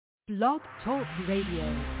Blog Talk Radio.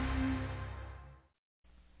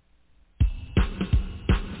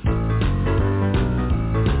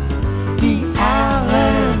 The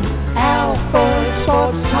Alan Alford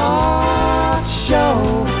Sports Talk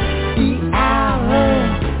Show. The Alan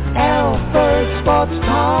Alford Sports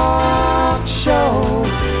Talk Show.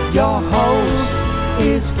 Your host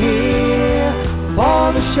is here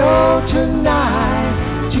for the show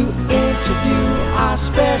tonight to interview our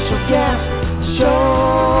special guest. Show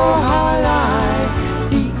highlight.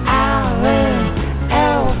 The Alan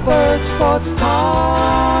Alford Sports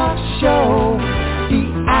Talk Show. The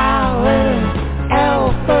Alan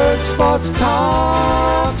Alford Sports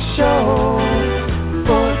Talk Show.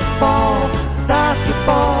 Football,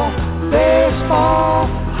 basketball, baseball,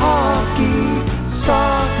 hockey,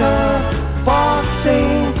 soccer,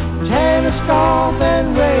 boxing, tennis, golf,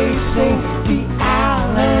 and racing. The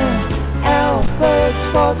Alan Alford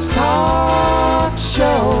Sports Talk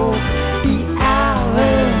Show. The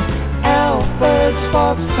Alan Alford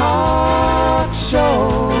Sports Talk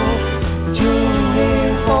Show. Tune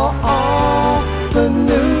in for all the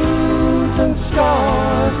news and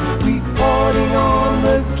scores, reporting on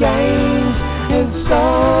the games and so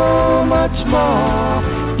much more.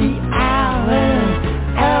 The Alan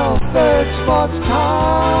Alford Sports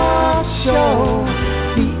Talk Show.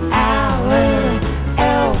 The Alan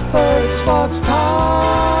Alford Sports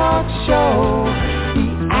Talk Show. The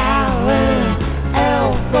Alan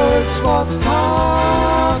Alford Sports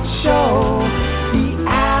Talk Show. The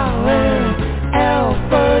Alan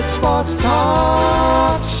Alford Sports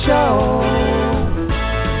Talk Show.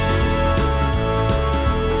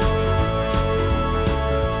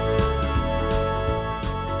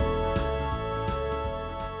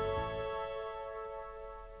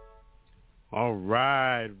 All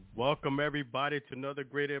right. Welcome, everybody, to another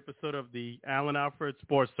great episode of the Alan Alford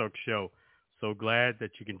Sports Talk Show. So glad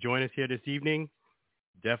that you can join us here this evening.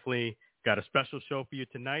 Definitely got a special show for you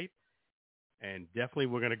tonight. And definitely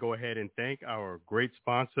we're going to go ahead and thank our great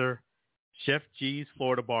sponsor, Chef G's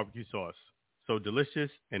Florida Barbecue Sauce. So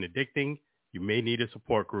delicious and addicting, you may need a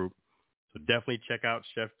support group. So definitely check out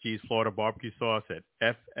Chef G's Florida Barbecue Sauce at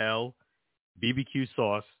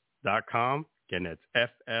flbbqsauce.com. Again, that's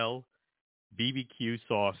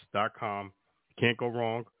flbbqsauce.com. Can't go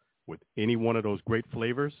wrong with any one of those great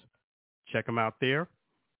flavors. Check them out there.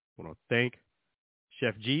 I want to thank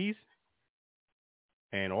Chef G's.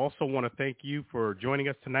 And also want to thank you for joining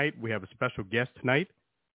us tonight. We have a special guest tonight.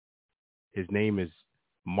 His name is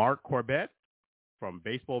Mark Corbett from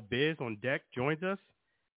BaseballBiz On Deck joins us.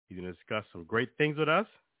 He's going to discuss some great things with us,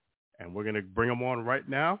 and we're going to bring him on right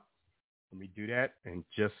now. Let me do that in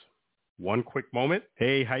just one quick moment.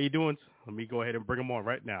 Hey, how you doing? Let me go ahead and bring him on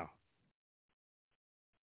right now.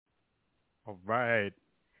 All right.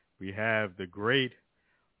 We have the great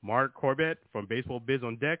Mark Corbett from BaseballBiz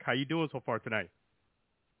On Deck. How you doing so far tonight?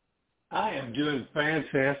 I am doing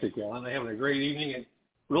fantastic, Alan. I'm having a great evening and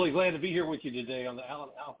really glad to be here with you today on the Alan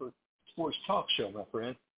Alford Sports Talk Show, my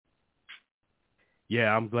friend.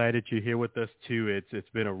 Yeah, I'm glad that you're here with us, too. It's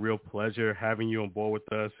been a real pleasure having you on board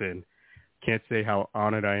with us, and can't say how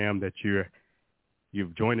honored I am that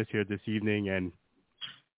you've joined us here this evening, and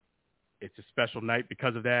it's a special night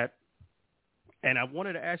because of that. And I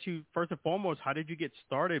wanted to ask you, first and foremost, how did you get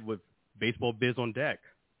started with BaseballBiz On Deck?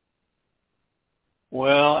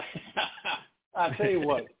 Well, I'll tell you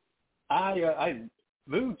what, I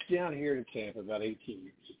moved down here to Tampa about 18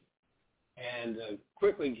 years ago. And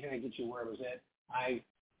quickly, can I get you where I was at? I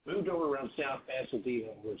moved over around South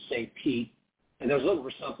Pasadena or St. Pete, and I was looking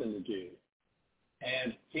for something to do.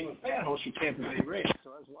 And became a fan host for Tampa Bay Rays,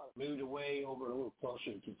 so I was moved away over a little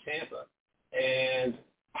closer to Tampa. And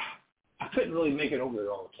I couldn't really make it over there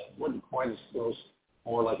all the time. It wasn't quite as close,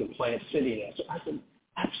 more like in Plant City now. So I said,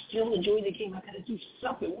 I'm still enjoying the game. I got to do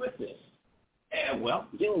something with this. And, well,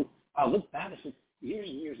 I look back, I said, years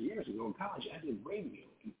and years and years ago in college, I did radio.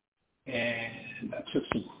 And I took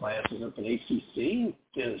some classes up at ACC,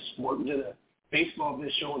 did a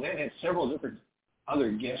BaseballBiz show, and that had several different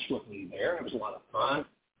other guests with me there. It was a lot of fun.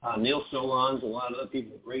 Neil Solons, a lot of other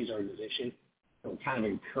people with the Rays organization kind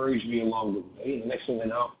of encouraged me along the way. And the next thing I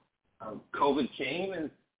know, COVID came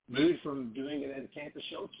and moved from doing it at a campus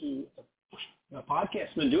show to a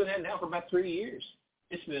podcast. Been doing that now for about 3 years.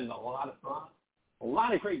 It's been a lot of fun. A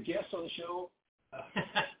lot of great guests on the show.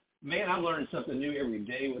 Man, I'm learning something new every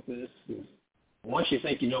day with this. Once you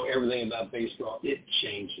think you know everything about baseball, it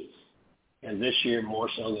changes. And this year more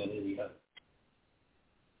so than any other.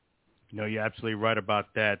 No, you're absolutely right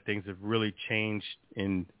about that. Things have really changed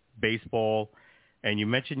in baseball. And you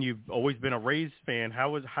mentioned you've always been a Rays fan.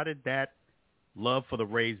 How did that love for the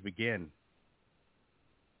Rays begin?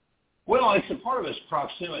 Well, it's a part of its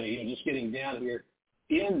proximity, just getting down here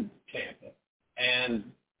in Tampa. And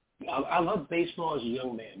I loved baseball as a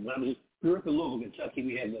young man. When I grew up in Louisville, Kentucky,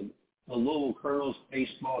 we had the Louisville Colonels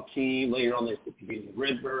baseball team. Later on, they became the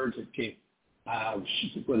Redbirds. It became,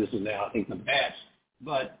 what is it now? I think the Bats.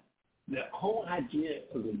 But the whole idea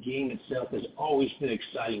of the game itself has always been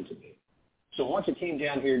exciting to me. So once I came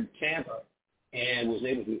down here to Tampa and was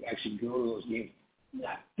able to actually go to those games,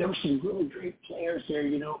 there were some really great players there,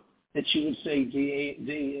 that you would say day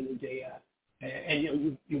in and day out.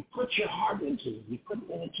 And you put your heart into it. You put it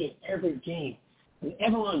into every game. And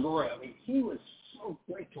Evan Longoria, he was so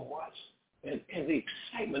great to watch. And the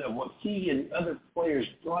excitement of what he and other players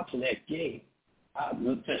brought to that game.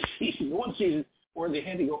 One season where they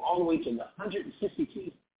had to go all the way to the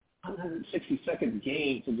 162nd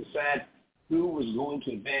game to decide who was going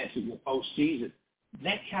to advance in the postseason.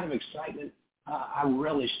 That kind of excitement, I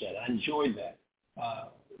relished that. I enjoyed that.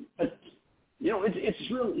 But,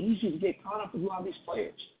 it's real easy to get caught up with a lot of these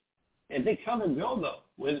players. And they come and go, though.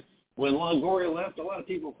 When Longoria left, a lot of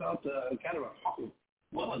people felt kind of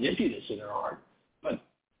an emptiness in their heart. But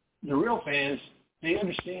the real fans, they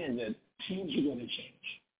understand that teams are going to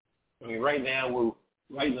change. Right now we're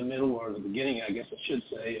right in the middle or the beginning, I guess I should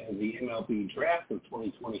say, of the MLB draft of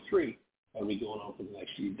 2023 that'll be going on for the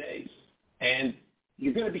next few days. And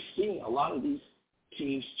you're going to be seeing a lot of these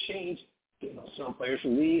teams change. Some players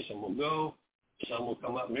will leave, some will go, some will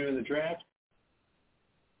come up during the draft.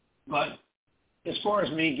 But as far as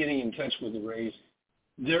me getting in touch with the Rays,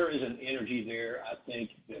 there is an energy there, I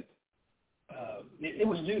think, that it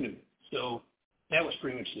was due to me. So that was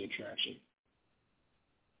pretty much the attraction.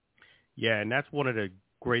 Yeah, and that's one of the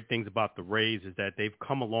great things about the Rays is that they've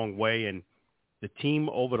come a long way, and the team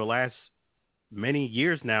over the last many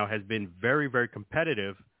years now has been very, very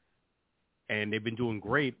competitive, and they've been doing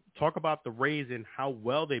great. Talk about the Rays and how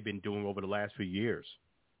well they've been doing over the last few years.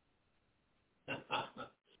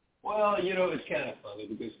 Well, it's kind of funny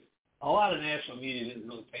because a lot of national media didn't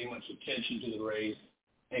really pay much attention to the Rays,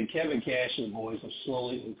 and Kevin Cash and the boys have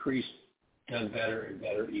slowly done better and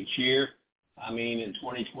better each year. In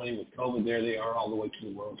 2020 with COVID there, they are all the way to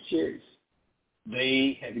the World Series.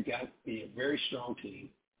 They have got to be a very strong team,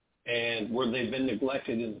 and where they've been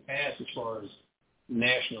neglected in the past as far as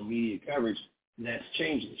national media coverage, that's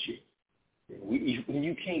changed this year.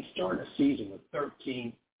 You can't start a season with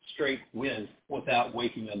 13 straight wins without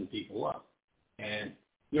waking other people up. And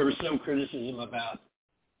there was some criticism about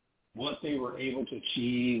what they were able to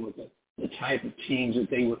achieve with the type of teams that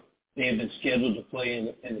they had been scheduled to play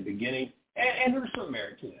in the beginning. And there's some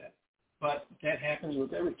merit to that. But that happens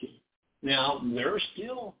with every team. Now, they're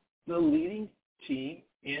still the leading team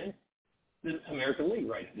in the American League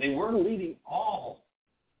right now. They were leading all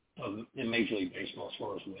in Major League Baseball as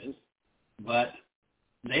far as wins, but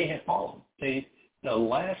they have fallen. Their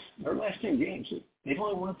last 10 games, they've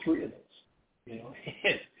only won 3 of those.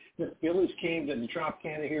 The Phillies came to the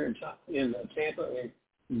Tropicana here in Tampa,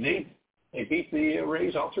 and they beat the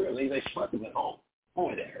Rays all 3 of them. They swept them at home.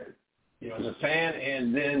 Boy, that hurt. As a fan.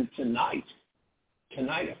 And then tonight,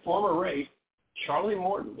 a former Ray, Charlie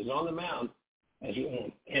Morton, was on the mound as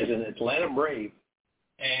an Atlanta Brave,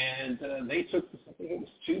 and they took, I think it was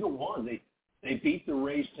 2-1. They beat the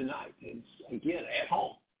Rays tonight. It's, again, at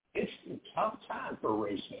home. It's a tough time for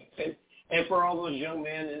Rays fans and for all those young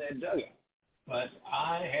men in that dugout. But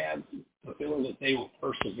I have the feeling that they will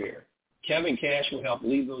persevere. Kevin Cash will help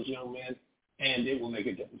lead those young men, and it will make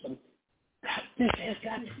a difference. That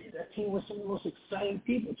team was some of the most exciting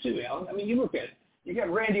people, too, Alan. You look at it. You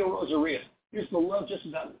got Randy Rosarilla. He's beloved just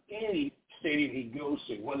about any stadium he goes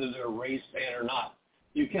to, whether they're a Rays fan or not.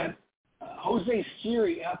 You've got Jose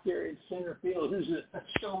Siri out there in center field, who's a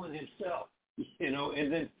showman himself,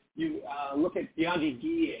 and then you look at Yandy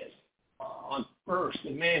Diaz on first.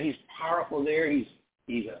 And, man, he's powerful there. He's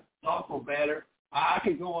a thoughtful batter. I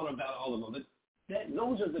could go on about all of them, but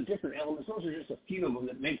those are the different elements. Those are just a few of them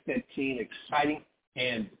that make that team exciting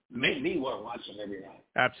and make me want to watch them every night.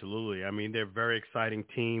 Absolutely. They're a very exciting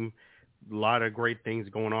team. A lot of great things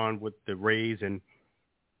going on with the Rays, and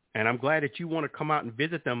I'm glad that you want to come out and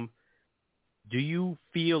visit them. Do you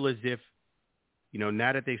feel as if,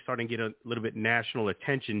 now that they're starting to get a little bit national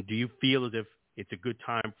attention, do you feel as if it's a good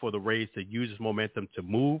time for the Rays to use this momentum to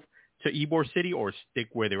move to Ybor City or stick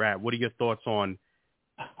where they're at? What are your thoughts on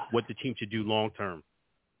what the team should do long term?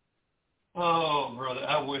 Oh, brother,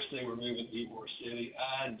 I wish they were moving to Ybor City.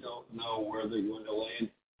 I don't know where they're going to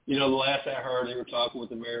land. The last I heard, they were talking with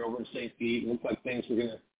the mayor over in St. Pete. It looked like things were going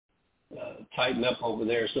to tighten up over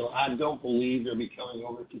there. So I don't believe they'll be coming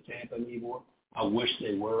over to Tampa and Ybor. I wish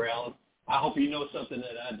they were, Alan. I hope you know something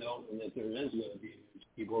that I don't, and that there is going to be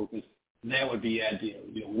a Ybor, because that would be ideal.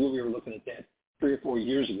 We were looking at that 3 or 4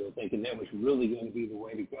 years ago, thinking that was really going to be the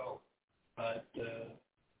way to go. But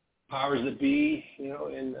powers that be,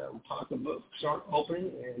 in pocketbooks aren't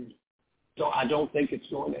opening, and so I don't think it's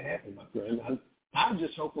going to happen, my friend. I'm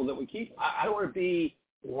just hopeful that we keep. I don't want to be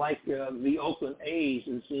like the Oakland A's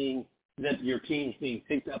and seeing that your team's being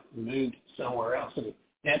picked up and moved somewhere else. I mean,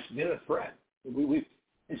 that's been a threat.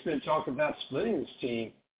 It's been talked about splitting this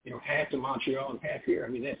team, half to Montreal and half here. I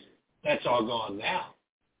mean, that's all gone now.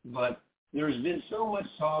 But there's been so much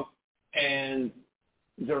talk, and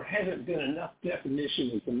there hasn't been enough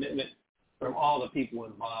definition and commitment from all the people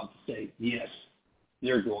involved to say, yes,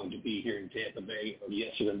 they're going to be here in Tampa Bay, or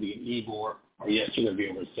yes, they're going to be in Ybor, or yes, they're going to be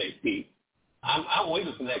over in St. Pete. I'm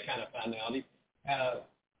waiting for that kind of finality.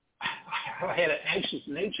 I had an anxious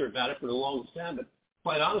nature about it for the longest time, but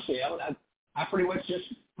quite honestly, I pretty much just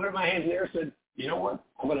put my hands in the air and said, you know what,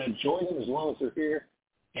 I'm going to enjoy them as long as they're here,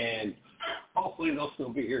 and hopefully they'll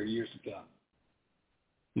still be here years to come.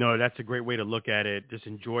 No, that's a great way to look at it. Just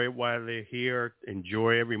enjoy it while they're here.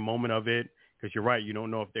 Enjoy every moment of it, because you're right. You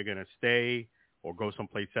don't know if they're going to stay or go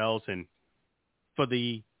someplace else. And for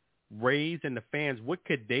the Rays and the fans, what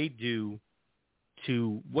could they do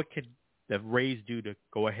what could the Rays do to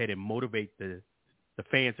go ahead and motivate the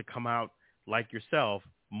fans to come out like yourself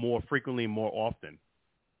more frequently, more often?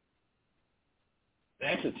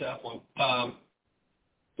 That's a tough one.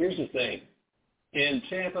 Here's the thing. In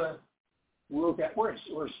Tampa, we're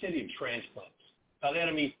a city of transplants. By that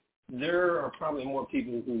I mean there are probably more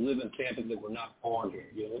people who live in Tampa that were not born here,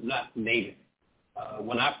 not native.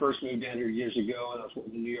 When I first moved down here years ago, and I was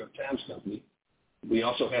working in the New York Times Company, we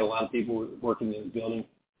also had a lot of people working in the building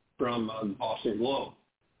from the Boston Globe.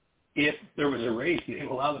 If there was a Rays game,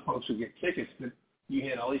 a lot of the folks would get tickets, but you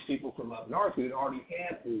had all these people from up north who had already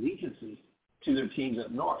had allegiances to their teams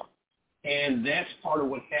up north. And that's part of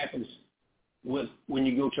what happens when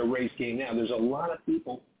you go to a Rays game now. There's a lot of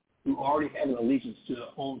people who already have an allegiance to the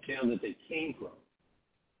hometown that they came from.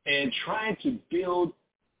 And trying to build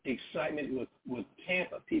excitement with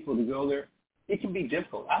Tampa, people to go there, it can be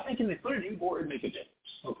difficult. I think if they put it in Ybor, it'd make a difference,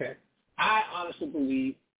 okay? I honestly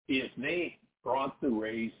believe if they brought the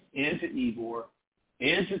Rays into Ybor,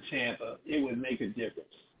 into Tampa, it would make a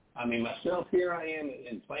difference. I mean, myself, here I am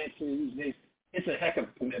in Plant City these days. It's a heck of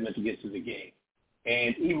a commitment to get to the game.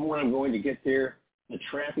 And even when I'm going to get there, the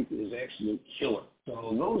traffic is actually killer.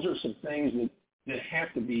 So those are some things that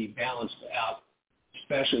have to be balanced out,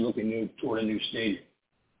 especially looking toward a new stadium.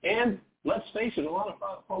 And let's face it, a lot of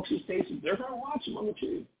folks these days, they're going to watch them on the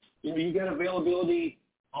tube. You got availability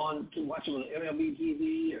to watch them on MLB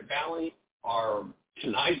TV or Valley, or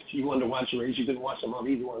tonight, if you wanted to watch the Rays, you could watch them on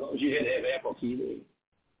either one of those. You had to have Apple TV.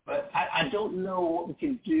 But I don't know what we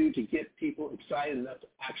can do to get people excited enough to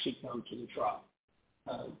actually come to the trial.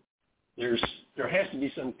 There has to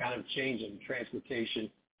be some kind of change in transportation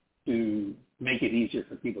to make it easier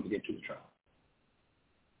for people to get to the trial.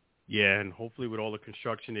 Yeah, and hopefully with all the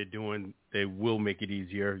construction they're doing, they will make it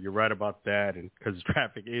easier. You're right about that, and because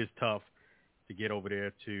traffic is tough to get over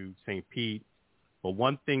there to St. Pete. But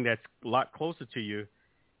one thing that's a lot closer to you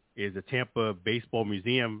is the Tampa Baseball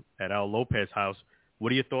Museum at Al Lopez House.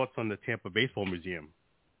 What are your thoughts on the Tampa Baseball Museum?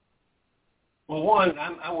 Well, one,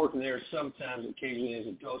 I'm working there sometimes, occasionally as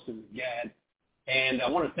a ghost and guide, and I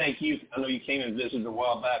want to thank you. I know you came and visited a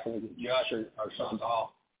while back with Josh, our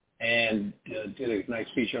son-in-law, and did a nice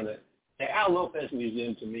feature on it. The Al Lopez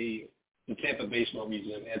Museum, to me, the Tampa Baseball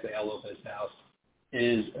Museum at the Al Lopez House,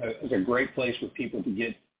 is a great place for people to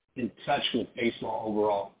get in touch with baseball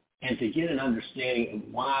overall and to get an understanding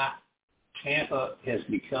of why Tampa has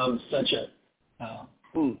become such a,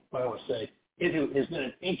 what I want to say, it has been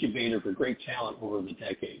an incubator for great talent over the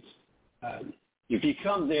decades. If you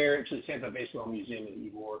come there to the Tampa Baseball Museum in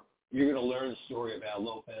Ybor, you're going to learn the story of Al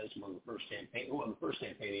Lopez, one of the first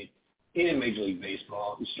campaigns in Major League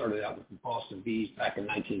Baseball. He started out with the Boston Bees back in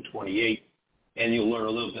 1928, and you'll learn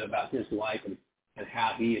a little bit about his life and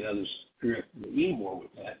how he and others grew up in Ybor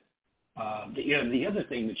with that. The other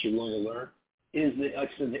thing that you're going to learn is that, like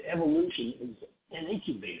I said, the evolution is an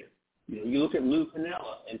incubator. You look at Lou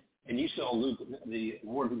Piniella, and you saw the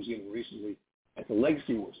award he was given recently at the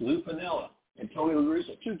Legacy Awards. Lou Piniella and Tony La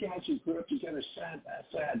Russa, two guys who grew up together side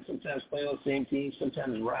by side, sometimes playing on the same team,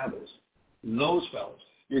 sometimes rivals. Those fellas.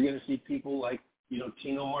 You're going to see people like,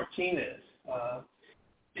 Tino Martinez,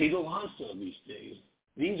 Pete Alonso these days.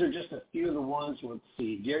 These are just a few of the ones. Let's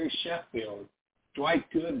see, Gary Sheffield, Dwight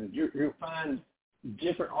Gooden. You'll find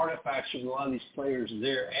different artifacts from a lot of these players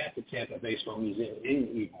there at the Tampa Baseball Museum in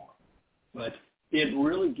Ybor. But it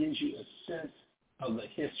really gives you a sense of the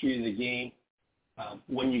history of the game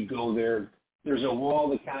when you go there there's a wall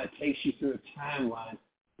that kind of takes you through a timeline,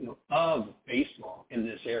 of baseball in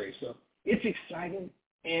this area. So it's exciting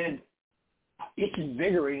and it's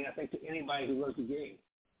invigorating, I think, to anybody who loves the game.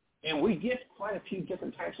 And we get quite a few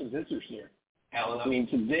different types of visitors here, Alan. I mean,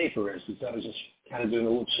 today, for instance, I was just kind of doing a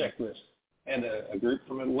little checklist. And a group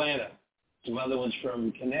from Atlanta, some other ones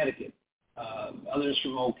from Connecticut, others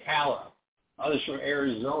from Ocala, others from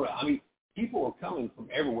Arizona. I mean, people are coming from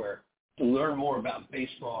everywhere to learn more about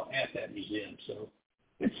baseball at that museum. So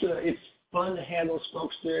it's fun to have those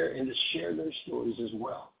folks there and to share their stories as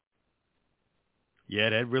well. Yeah,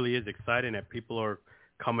 that really is exciting that people are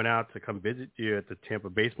coming out to come visit you at the Tampa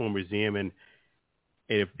Baseball Museum. And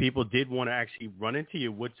if people did want to actually run into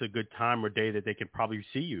you, what's a good time or day that they could probably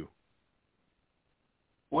see you?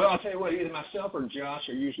 Well, I'll tell you what, either myself or Josh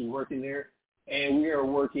are usually working there, and we're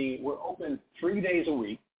open 3 days a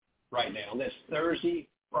week right now. That's Thursday,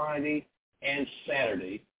 Friday, and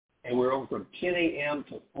Saturday, and we're open from 10 a.m.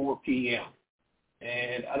 to 4 p.m.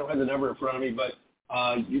 And I don't have the number in front of me, but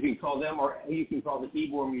you can call them, or you can call the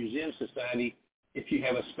Ybor Museum Society if you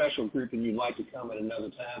have a special group and you'd like to come at another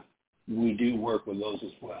time. We do work with those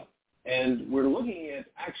as well. And we're looking at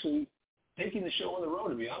actually taking the show on the road,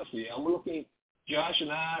 to be honest with you. We're looking, Josh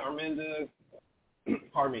and I, Arminda,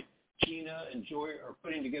 Gina and Joy are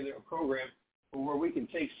putting together a program where we can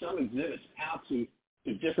take some exhibits out to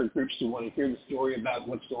different groups who want to hear the story about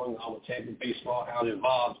what's going on with Tampa baseball, how it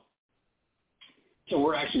evolved. So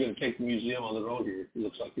we're actually going to take the museum on the road here, it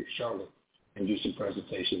looks like, in Charlotte, and do some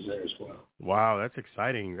presentations there as well. Wow, that's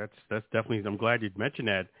exciting. That's definitely, I'm glad you mentioned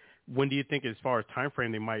that. When do you think, as far as time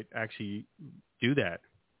frame, they might actually do that?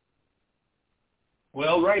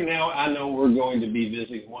 Well, right now I know we're going to be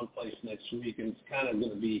visiting one place next week, and it's kind of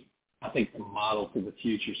going to be, I think, the model for the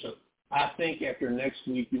future. So I think after next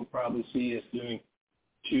week you'll probably see us doing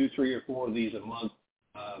 2, 3, or 4 of these a month,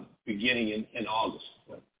 beginning in August.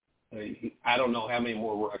 But I don't know how many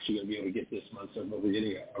more we're actually going to be able to get this month, but we're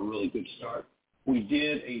getting a really good start. We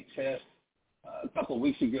did a test a couple of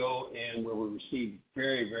weeks ago, and where we received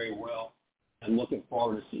very, very well, and looking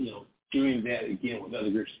forward to doing that again with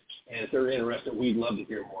other groups. And if they're interested, we'd love to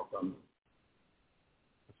hear more from them.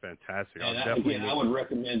 That's fantastic. And I would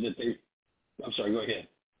recommend that they. I'm sorry. Go ahead.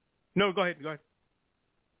 No, go ahead.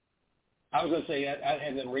 I was going to say I'd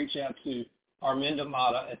have them reach out to Arminda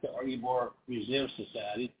Mata at the Ybor Museum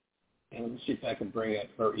Society, and let me see if I can bring up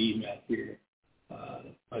her email here.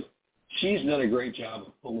 But she's done a great job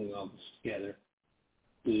of pulling all this together.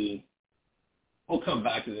 We'll come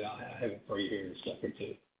back to that. I'll have it for you here in a second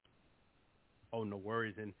too. Oh, no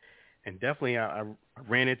worries. And definitely I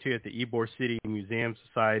ran into you at the Ybor City Museum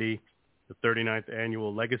Society, the 39th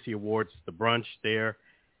Annual Legacy Awards, the brunch there.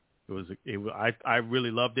 I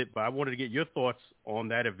really loved it, but I wanted to get your thoughts on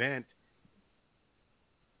that event.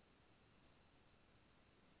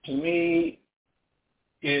 To me,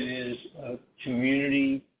 it is a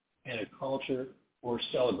community and a culture we're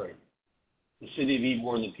celebrating, the city of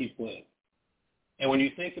Ybor and the people in it. And when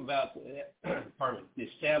you think about the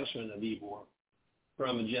establishment of Ybor,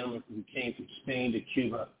 from a gentleman who came from Spain to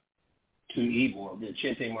Cuba to Ybor,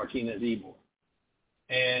 Vicente Martinez Ybor,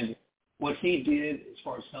 and what he did as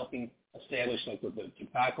far as helping establish, like with the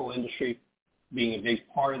tobacco industry being a big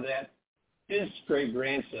part of that, his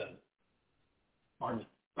great-grandson,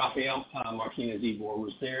 Rafael Martinez Ybor,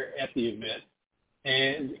 was there at the event,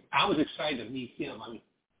 and I was excited to meet him. I mean,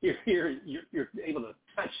 you're able to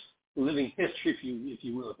touch living history, if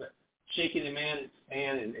you will, but shaking the man's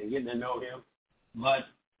hand and getting to know him. But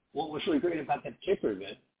what was really great about that particular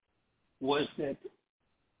event was that,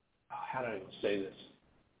 how do I even say this?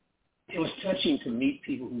 It was touching to meet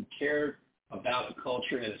people who cared about a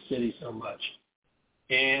culture and a city so much,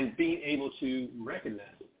 and being able to recognize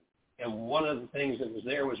it. And one of the things that was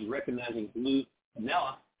there was recognizing Lou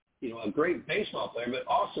Piniella, a great baseball player, but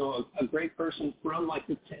also a great person from like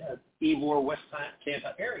the Ybor, West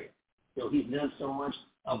Tampa area. He's done so much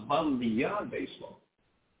above and beyond baseball.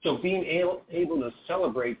 So being able to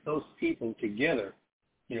celebrate those people together,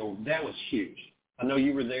 that was huge. I know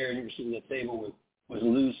you were there and you were sitting at the table with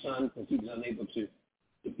Lou's son because he was unable to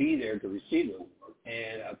be there to receive the award,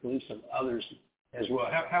 and I believe some others as well.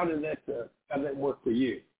 How did that work for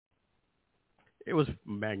you? It was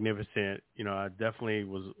magnificent. I definitely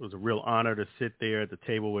was a real honor to sit there at the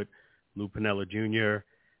table with Lou Piniella Jr.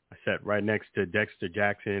 I sat right next to Dexter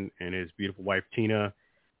Jackson and his beautiful wife, Tina.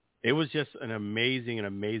 It was just an amazing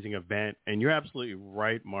event. And you're absolutely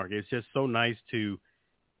right, Mark. It's just so nice to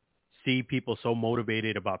see people so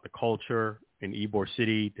motivated about the culture in Ybor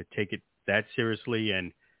City to take it that seriously.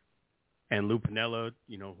 And Lou Piniella,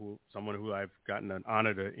 someone who I've gotten an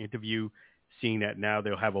honor to interview, seeing that now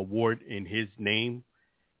they'll have an award in his name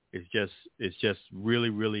is just really,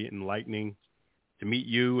 really enlightening to meet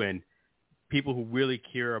you and people who really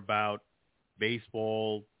care about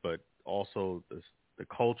baseball, but also the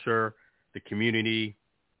culture, the community,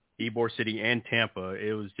 Ybor City and Tampa.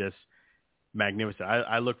 It was just magnificent.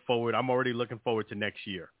 I'm already looking forward to next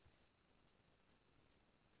year.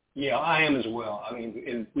 Yeah, I am as well. I mean,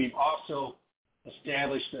 and we've also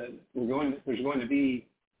established that there's going to be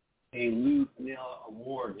a Lou Piniella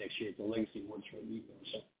Award next year at the Legacy Awards for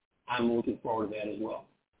Ybor. So I'm looking forward to that as well.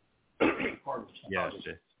 Pardon me. Yes.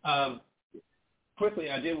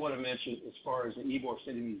 Quickly, I did want to mention as far as the Ybor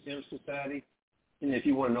City Museum Society, and if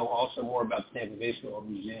you want to know also more about the Tampa Baseball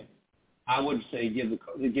Museum, I would say give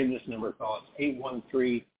this number a call.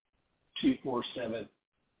 It's 813-247-1434.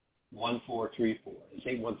 It's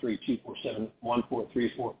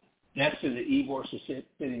 813-247-1434. That's to the Ybor City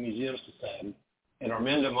Museum Society. And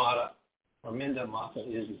Arminda Mata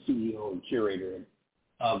is the CEO and curator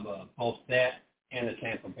of both that and the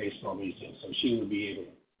Tampa Baseball Museum. So she would be able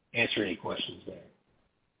to answer any questions there.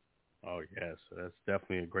 Oh, yes. So that's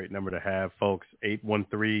definitely a great number to have, folks.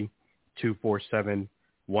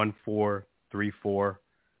 813-247-1434.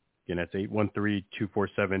 Again, that's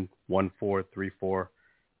 813-247-1434.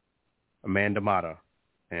 Amanda Mata.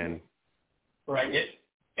 And right.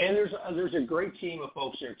 And there's a great team of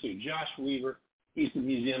folks there, too. Josh Weaver, he's the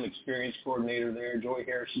museum experience coordinator there. Joy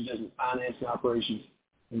Harris, she does the finance and operations.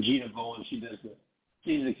 And Gina Bowen, she's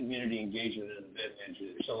the community engagement and event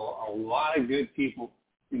manager. So a lot of good people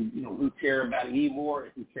who care about Ybor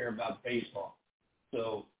and who care about baseball.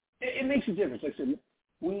 So it makes a difference. Like I said,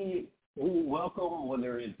 we welcome,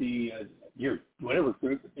 whether it be your whatever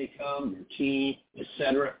group that they come, your team,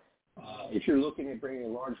 etc. If you're looking at bringing a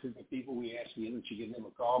large group of people, we ask you that you give them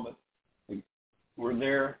a call. But we're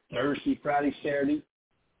there Thursday, Friday, Saturday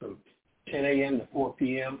from 10 a.m. to 4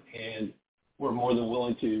 p.m. and we're more than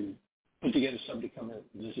willing to put together somebody to come and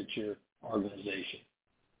visit your organization.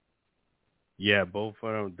 Yeah, both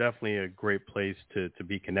of them definitely a great place to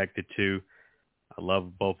be connected to. I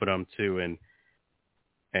love both of them too, and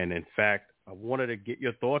in fact, I wanted to get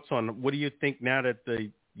your thoughts on what do you think now that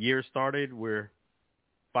the year started? We're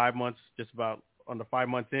 5 months, just about under 5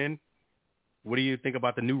 months in. What do you think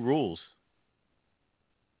about the new rules?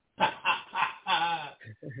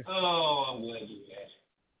 Oh, I'm glad you asked.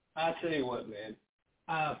 I tell you what, man.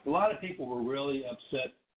 A lot of people were really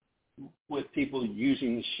upset with people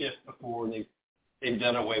using the shift before they've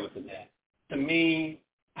done away with the net. To me,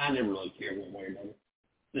 I never really cared one way or another.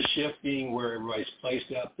 The shift being where everybody's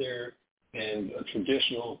placed out there and a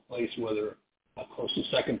traditional place, whether close to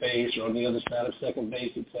second base or on the other side of second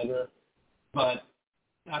base, et cetera. But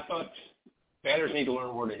I thought batters need to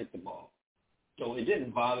learn where to hit the ball. So it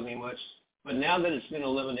didn't bother me much. But now that it's been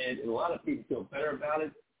eliminated, a lot of people feel better about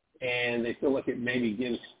it, and they feel like it maybe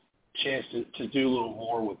gives a chance to do a little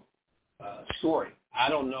more with scoring. I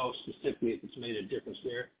don't know specifically if it's made a difference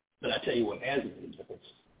there, but I tell you what has made a difference,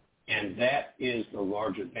 and that is the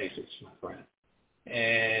larger bases, my friend.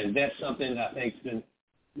 And that's something that I think has been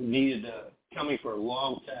needed coming for a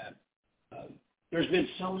long time. There's been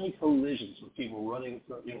so many collisions with people running,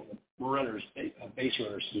 runners, base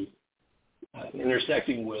runners who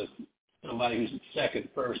intersecting with somebody who's at second,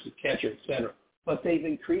 first, the catcher, et cetera. But they've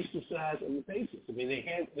increased the size of the bases. I mean,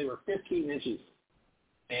 they were 15 inches,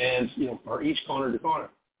 and for each corner to corner,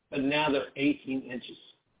 but now they're 18 inches.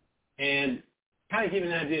 And kind of give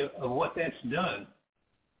you an idea of what that's done.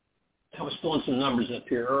 I was pulling some numbers up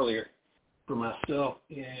here earlier for myself,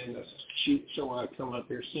 and a sheet show I come up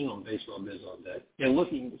here soon on BaseballBiz On Deck. And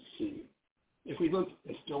looking to see if we look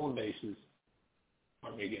at stolen bases.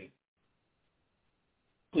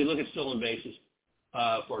 If we look at stolen bases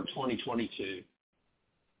for 2022,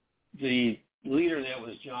 the leader that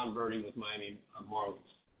was John Birdie with Miami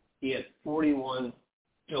Marlins. He had 41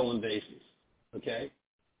 stolen bases. Okay,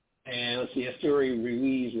 and let's see, Esteury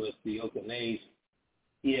Ruiz with the Oakland A's.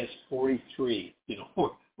 He has 43.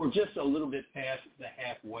 We're just a little bit past the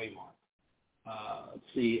halfway mark.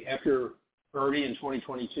 Let's see, after Birdie in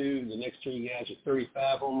 2022, the next three guys are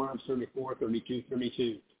 35 home runs, 34, 32,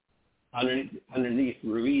 32. Underneath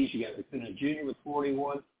Ruiz, you got Acuna Jr. with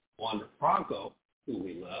 41, Wander Franco, who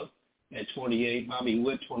we love, at 28, Bobby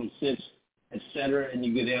Witt, 26, et cetera, and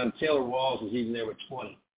you go down, Taylor Walls is even there with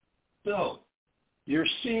 20. So you're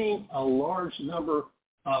seeing a large number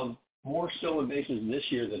of more stolen bases this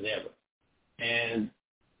year than ever. And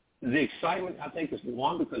the excitement, I think, is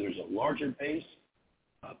one, because there's a larger base.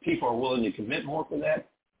 People are willing to commit more for that,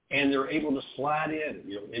 and they're able to slide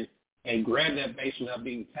in, and grab that base without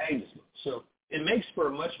being tagged as much. So it makes for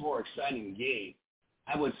a much more exciting game.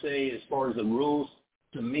 I would say as far as the rules,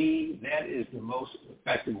 to me, that is the most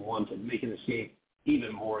effective one to making this game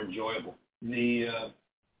even more enjoyable. The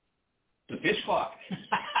pitch clock.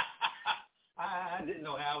 I didn't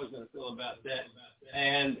know how I was going to feel about that.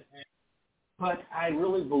 But I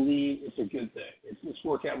really believe it's a good thing. It's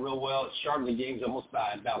worked out real well. It started the games almost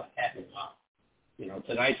by about half an hour. You know,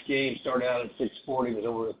 tonight's game started out at 6:40, was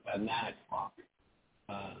over at 9 o'clock.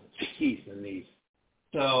 East and these.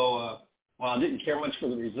 So while I didn't care much for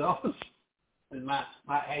the results, and my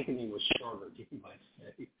agony was shorter, you might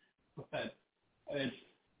say. But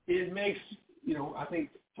it makes, you know, I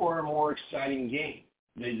think for a more exciting game.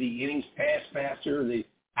 The innings pass faster. The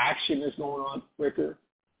action is going on quicker.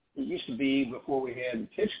 It used to be before we had the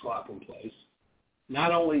pitch clock in place.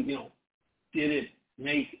 Not only, you know, did it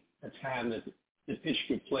make a time that the pitcher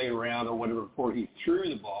could play around or whatever before he threw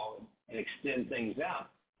the ball and extend things out,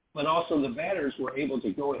 but also the batters were able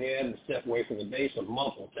to go ahead and step away from the base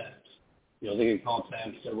multiple times. You know, they could call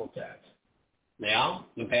time several times. Now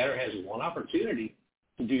the batter has one opportunity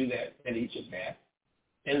to do that at each at bat,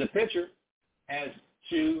 and the pitcher has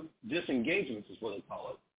 2 disengagements, is what they call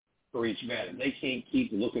it, for each batter. They can't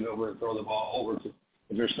keep looking over and throw the ball over to,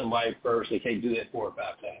 if there's somebody first, they can't do that 4 or 5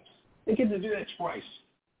 times. They get to do that twice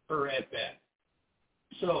per at bat.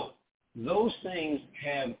 So those things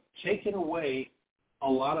have taken away a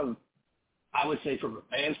lot of, I would say from a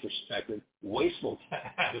fan's perspective, wasteful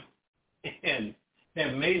time and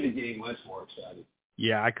have made the game much more exciting.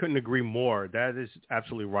 Yeah, I couldn't agree more. That is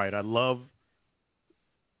absolutely right. I love,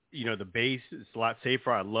 you know, the base is a lot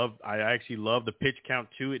safer. I actually love the pitch count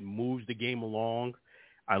too. It moves the game along.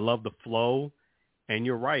 I love the flow. And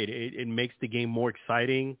you're right. It makes the game more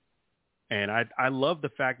exciting. And I love the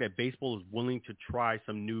fact that baseball is willing to try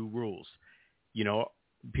some new rules. You know,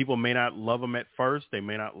 people may not love them at first. They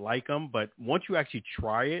may not like them. But once you actually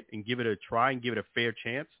try it and give it a try and give it a fair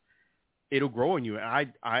chance, it'll grow in you.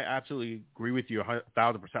 And I absolutely agree with you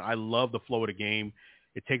 1,000%. I love the flow of the game.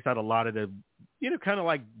 It takes out a lot of the, you know, kind of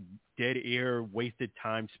like dead air, wasted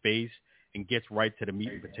time, space, and gets right to the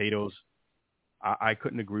meat and potatoes. I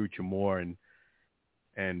couldn't agree with you more. And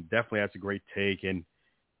definitely that's a great take. And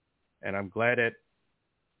I'm glad that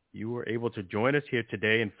you were able to join us here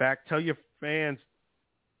today. In fact, tell your fans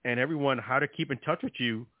and everyone how to keep in touch with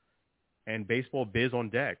you and Baseball Biz on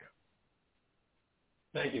Deck.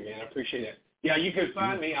 Thank you, man. I appreciate it. Yeah, you can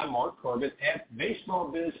find me. I'm Mark Corbett at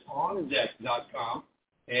BaseballBizOnDeck.com.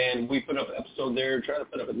 And we put up an episode there, try to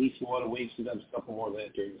put up at least one a week, sometimes a couple more of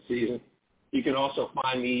that during the season. You can also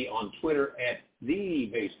find me on Twitter at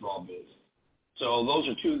TheBaseballBiz. So those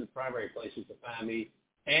are 2 of the primary places to find me.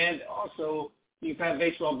 And also, you can find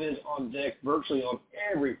Baseball Biz on Deck virtually on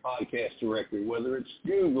every podcast directory, whether it's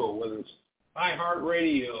Google, whether it's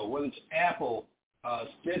iHeartRadio, whether it's Apple,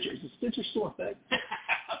 Stitcher. Is Stitcher still a thing?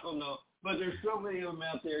 I don't know. But there's so many of them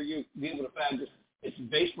out there you'll be able to find. Just it's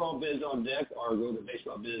Baseball Biz on Deck, or go to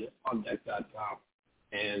BaseballBizOnDeck.com.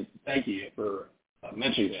 And thank you for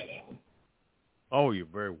mentioning that, Alan. Oh, you're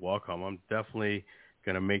very welcome. I'm definitely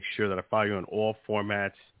going to make sure that I follow you on all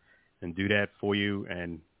formats and do that for you.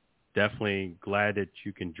 And definitely glad that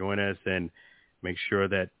you can join us and make sure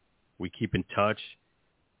that we keep in touch.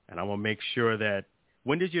 And I want to make sure that,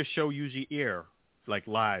 when does your show usually air, like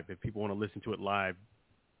live, if people want to listen to it live?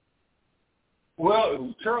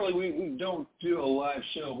 Well, currently we don't do a live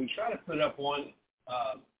show. We try to put up one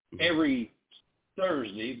every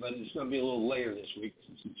Thursday, but it's going to be a little later this week.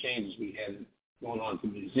 Some changes we had going on at the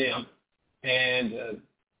museum. And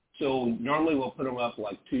so normally we'll put them up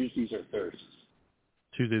like Tuesdays or Thursdays.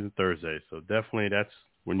 Tuesdays and Thursdays. So definitely that's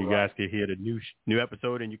when you guys can hear the new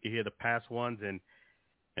episode, and you can hear the past ones, and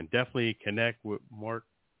definitely connect with Mark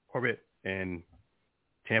Corbett and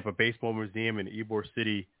Tampa Baseball Museum and Ybor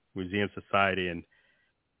City Museum Society. And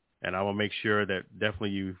I will make sure that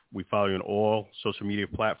definitely we follow you on all social media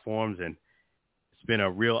platforms. And it's been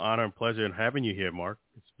a real honor and pleasure in having you here, Mark.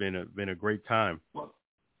 It's been a great time.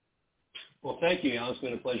 Well, thank you, Alan. It's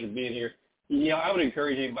been a pleasure being here. Yeah, I would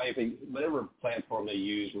encourage anybody, whatever platform they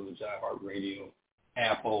use, whether it's iHeartRadio,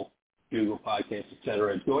 Apple, Google Podcasts, et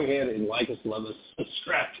cetera, go ahead and like us, love us,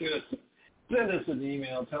 subscribe to us, send us an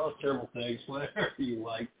email, tell us terrible things, whatever you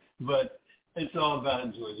like. But it's all about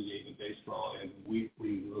enjoying the game of baseball, and we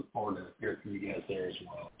look forward to hearing from you guys there as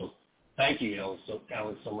well. So thank you, Alan,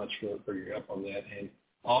 so much for your help on that, and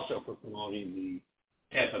also for promoting the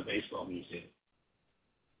Tampa Baseball Museum.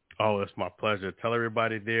 Oh, it's my pleasure. Tell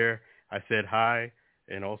everybody there I said hi,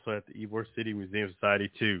 and also at the Ybor City Museum Society,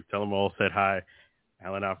 too. Tell them all said hi.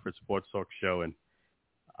 Alan Alfred Sports Talk Show. And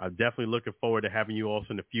I'm definitely looking forward to having you also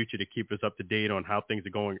in the future to keep us up to date on how things are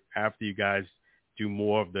going after you guys do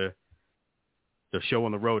more of the show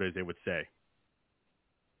on the road, as they would say.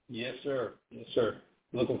 Yes, sir. Yes, sir.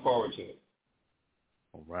 Looking forward to it.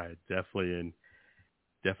 All right, definitely. And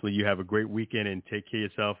definitely you have a great weekend and take care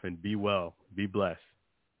of yourself and be well. Be blessed.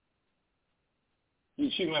 You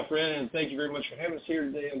too, my friend, and thank you very much for having us here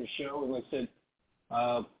today on the show. And like I said,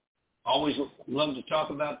 always love to talk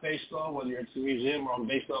about baseball, whether you're at the museum or on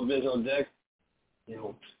BaseballBiz On Deck.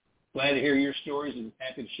 Glad to hear your stories and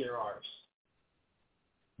happy to share ours.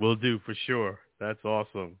 Will do, for sure. That's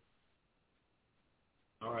awesome.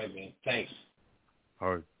 All right, man. Thanks.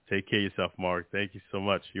 All right. Take care of yourself, Mark. Thank you so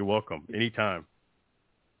much. You're welcome. Anytime.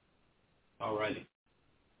 All righty.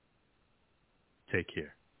 Take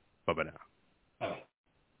care. Bye-bye now. Bye.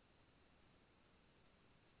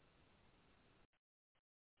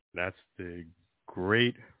 That's the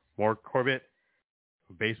great Mark Corbett,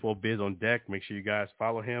 Baseball Biz on Deck. Make sure you guys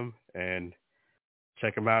follow him and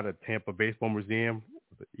check him out at Tampa Baseball Museum,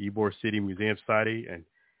 the Ybor City Museum Society, and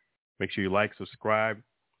make sure you like, subscribe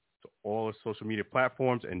to all the social media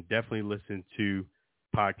platforms, and definitely listen to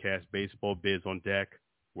podcast Baseball Biz on Deck.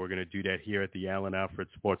 We're going to do that here at the Allen Alfred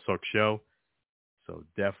Sports Talk Show. So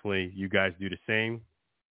definitely you guys do the same.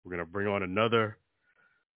 We're going to bring on another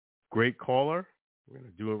great caller. We're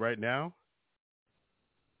going to do it right now.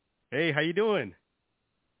 Hey, how you doing?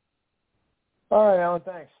 All right, Alan,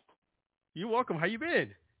 thanks. You're welcome. How you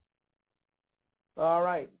been? All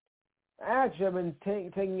right. Actually, I've been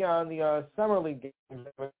taking on the Summer League games.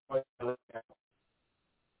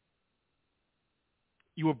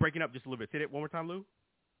 You were breaking up just a little bit. Say that one more time, Lou.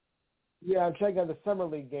 Yeah, I'm checking out the Summer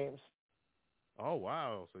League games. Oh,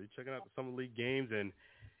 wow. So you're checking out the Summer League games, and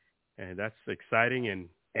that's exciting.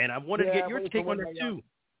 And I wanted to get your take on that, too.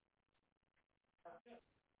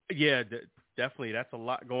 Yeah, definitely. That's a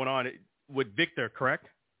lot going on with Victor, correct?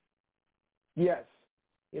 Yes.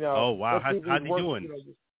 Oh, wow. How's he doing?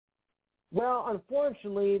 Well,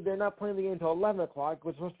 unfortunately, they're not playing the game until 11 o'clock. It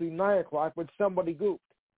was supposed to be 9 o'clock, but somebody goofed.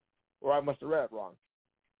 Or I must have read it wrong.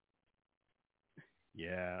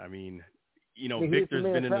 Yeah, I mean, Victor's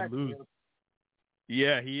been in the news.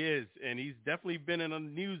 Yeah, he is. And he's definitely been in the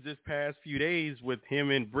news this past few days with him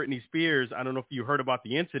and Brittany Spears. I don't know if you heard about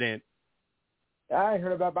the incident. I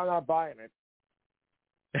heard about it, but I'm not buying it.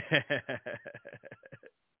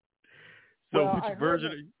 So well, which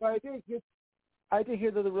version? But I did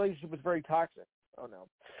hear that the relationship was very toxic. Oh, no.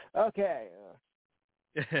 Okay.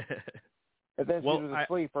 And then she was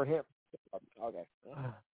asleep for him. Okay.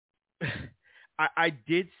 I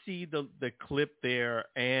did see the clip there,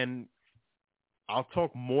 and I'll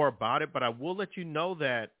talk more about it, but I will let you know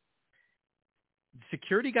that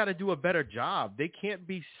security got to do a better job. They can't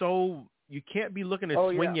be you can't be looking to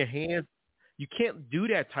swing your hands. You can't do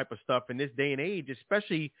that type of stuff in this day and age,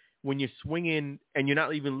 especially when you're swinging and you're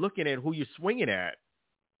not even looking at who you're swinging at.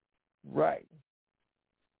 Right.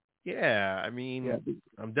 Yeah, I mean,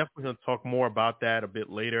 I'm definitely going to talk more about that a bit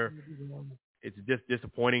later. It's just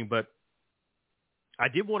disappointing, but I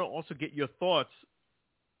did want to also get your thoughts.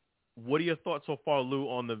 What are your thoughts so far, Lou,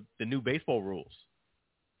 on the new baseball rules?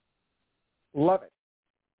 Love it.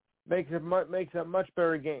 Makes a much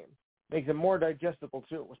better game. Makes it more digestible,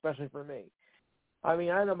 too, especially for me. I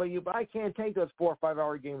mean, I don't know about you, but I can't take those 4 or 5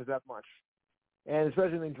 hour games that much. And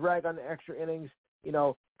especially when they drag on the extra innings,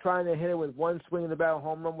 trying to hit it with one swing in the bat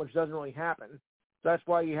home run, which doesn't really happen. So that's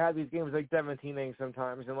why you have these games like 17 innings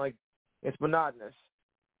sometimes, and it's monotonous.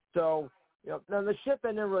 So, now the shift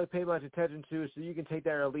I never really paid much attention to, so you can take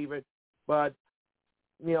that or leave it. But,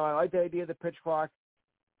 I like the idea of the pitch clock.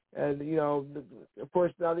 And, of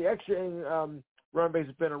course, now the extra inning run base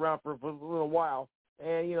has been around for a little while.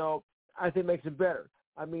 And, I think makes it better.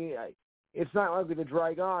 I mean, it's not likely to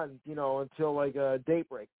drag on, until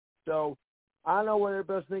daybreak. So I don't know what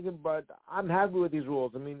everybody's thinking, but I'm happy with these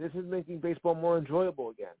rules. I mean, this is making baseball more enjoyable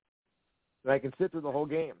again. And I can sit through the whole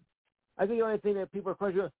game. I think the only thing that people are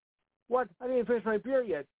questioning, what? I didn't finish my beer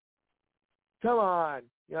yet. Come on.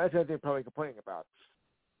 That's what they're probably complaining about.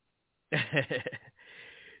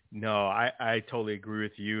 No, I totally agree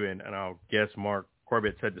with you, and I'll guess Mark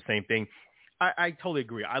Corbett said the same thing. I totally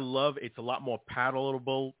agree. I love it's a lot more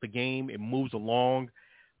palatable, the game. It moves along.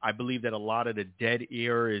 I believe that a lot of the dead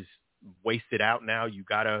air is wasted out now.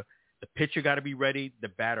 The pitcher got to be ready. The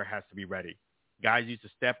batter has to be ready. Guys used to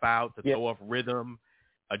step out to throw off rhythm,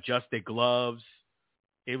 adjust their gloves.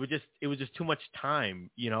 It was just too much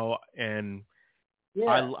time, and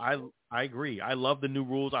I agree. I love the new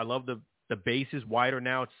rules. I love the base is wider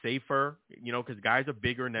now. It's safer, because guys are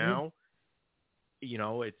bigger now. Mm-hmm.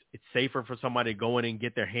 It's safer for somebody to go in and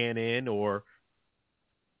get their hand in, or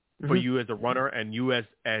for you as a runner and you as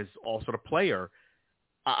also the player.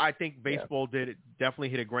 I think baseball definitely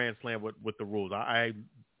hit a grand slam with the rules. I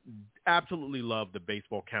absolutely love the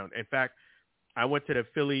baseball count. In fact, I went to the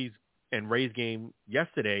Phillies and Rays game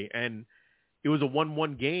yesterday, and it was a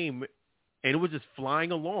 1-1 game, and it was just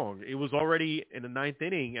flying along. It was already in the 9th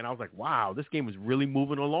inning, and I was like, wow, this game is really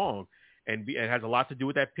moving along, and it has a lot to do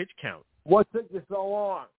with that pitch count. What took you so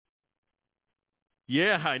long?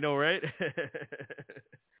 Yeah, I know, right?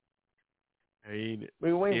 I mean,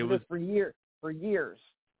 We were waiting for this for years.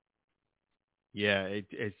 Yeah,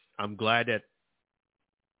 I'm glad that,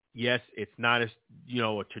 yes, it's not a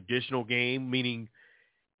traditional game, meaning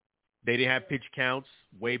they didn't have pitch counts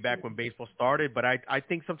way back when baseball started, but I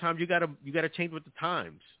think sometimes you gotta change with the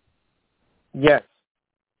times. Yes.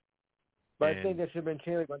 But I think that should have been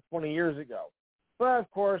changed like 20 years ago. But of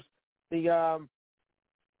course, the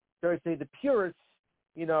purists,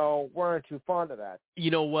 weren't too fond of that.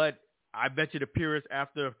 You know what? I bet you the purists,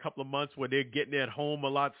 after a couple of months where they're getting at home a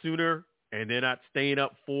lot sooner and they're not staying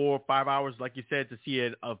up 4 or 5 hours, like you said, to see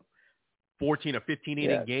a 14 or 15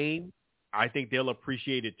 inning game, I think they'll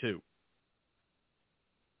appreciate it too.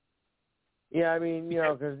 Yeah, I mean,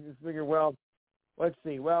 because you figure, well, let's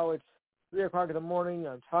see. Well, it's 3 o'clock in the morning.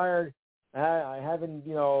 I'm tired. I haven't,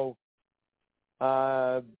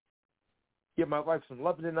 give my wife some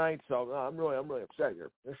love tonight, so I'm really upset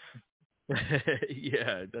here.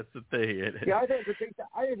 Yeah, that's the thing. Yeah, I think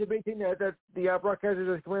the big thing that the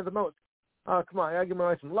broadcasters just command the most. Oh, come on, I gotta give my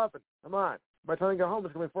wife some loving. Come on. By the time I get home,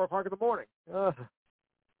 it's gonna be 4 o'clock in the morning.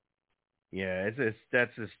 Yeah,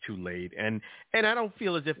 that's just too late, and I don't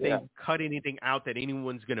feel as if they cut anything out that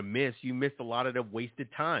anyone's gonna miss. You missed a lot of the wasted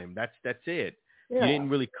time. That's it. Yeah. You didn't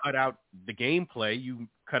really cut out the gameplay. You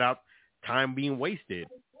cut out time being wasted.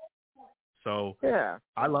 So yeah,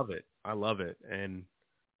 I love it, and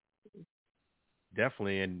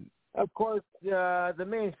definitely. And of course, the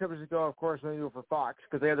main scripters go, of course, when you go for Fox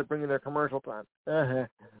because they have to bring in their commercial time.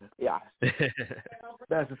 Yeah,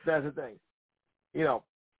 that's the thing.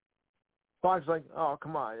 Fox is like, oh,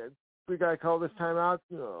 come on, we got to call this time out.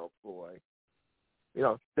 Oh, boy.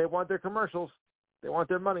 They want their commercials. They want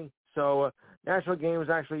their money. So national games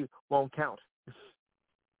actually won't count.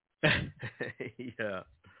 Yeah.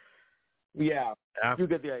 Yeah, you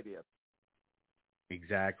get the idea.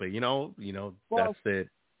 Exactly. Well, that's it.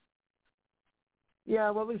 Yeah,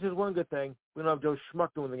 well, at least there's one good thing. We don't have Joe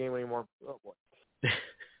Schmuck doing the game anymore. Oh, boy.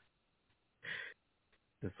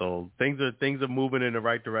 So things are moving in the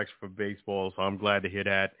right direction for baseball, so I'm glad to hear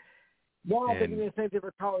that. Well, I think the same thing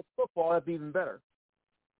for college football. That'd be even better.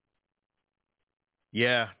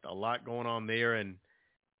 Yeah, a lot going on there, and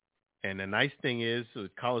the nice thing is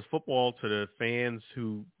college football, to the fans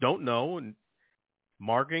who don't know, and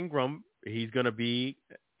Mark Ingram, he's going to be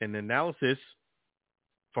an analysis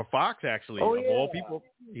for Fox, actually. Oh, of all people,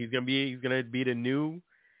 he's going to be the new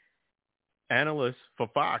analyst for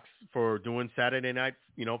Fox for doing Saturday night,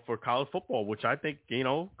 for college football, which I think,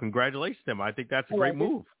 congratulations to him. I think that's a great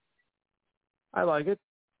move. I like it.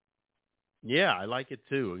 Yeah, I like it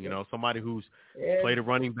too. Somebody who's played a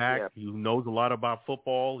running back, who knows a lot about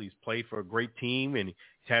football. He's played for a great team, and he's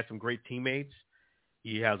had some great teammates.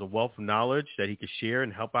 He has a wealth of knowledge that he could share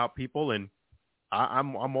and help out people, and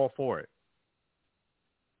I'm all for it.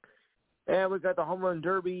 And we got the home run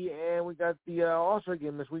derby, and we got the All-Star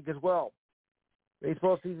game this week as well.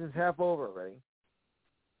 Baseball season's half over already.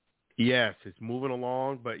 Yes, it's moving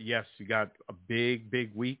along, but yes, you got a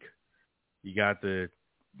big week. You got the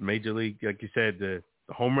Major League, like you said, the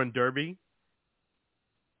home run derby,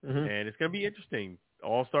 and it's going to be interesting.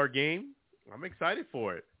 All-Star game, I'm excited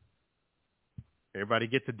for it. Everybody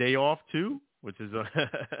gets a day off too, which is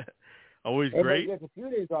always great. Everybody gets a few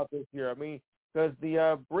days off this year. I mean, because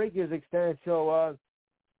the break is extended till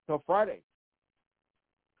Friday.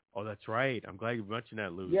 Oh, that's right. I'm glad you mentioned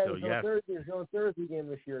that, Lou. Yeah, so, there's no Thursday game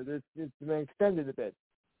this year. It's been extended a bit.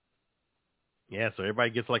 Yeah, so everybody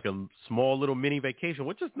gets like a small little mini vacation,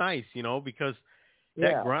 which is nice, because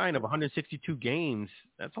that grind of 162 games,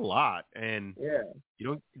 that's a lot. And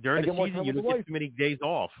during the season, you don't get too many days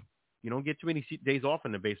off. You don't get too many days off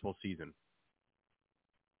in the baseball season.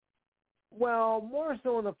 Well, more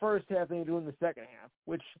so in the first half than you do in the second half,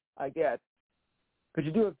 which I get, because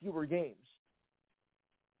you do have fewer games.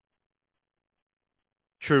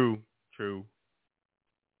 True.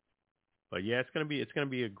 But yeah, it's gonna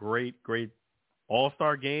be a great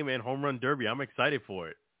All-Star game and home run derby. I'm excited for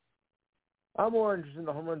it. I'm more interested in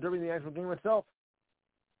the home run derby than the actual game itself.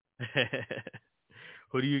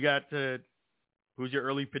 Who do you got? Who's your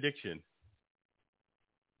early prediction?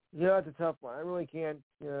 Yeah, it's a tough one. I really can't.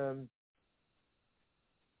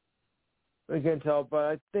 I can't tell, but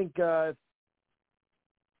I think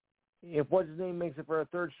if what's his name makes it for a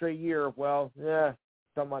third straight year, well, yeah,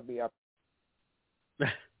 something might be up.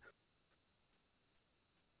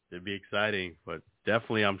 It'd be exciting, but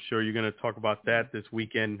definitely I'm sure you're going to talk about that this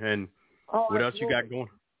weekend. And what else you got going?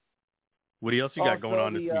 What else you got going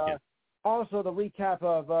on this weekend? Also, the recap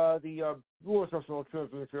of the Rules Social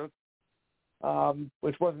Championship,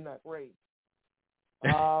 which wasn't that great.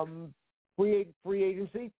 Free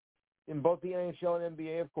agency in both the NHL and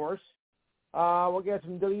NBA, of course. We'll get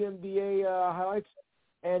some WNBA highlights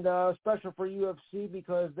and special for UFC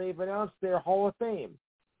because they've announced their Hall of Fame.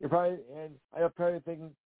 You're probably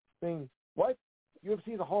thinking, what?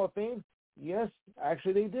 UFC is a Hall of Fame? Yes,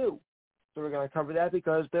 actually they do. So we're going to cover that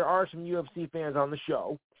because there are some UFC fans on the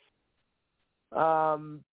show. I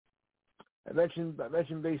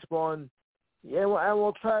mentioned baseball, and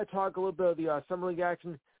we'll try to talk a little bit of the summer league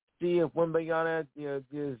action. See if Wembanyama is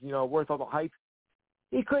worth all the hype.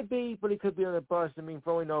 He could be, but he could be on a bust. I mean,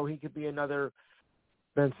 for all we know, he could be another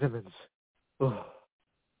Ben Simmons.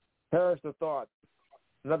 Perish the thought.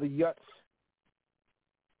 Another Yutz.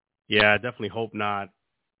 Yeah, I definitely hope not.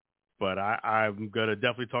 But I'm going to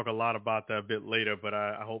definitely talk a lot about that a bit later, but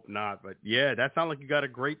I hope not. But, yeah, that sounds like you got a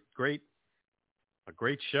great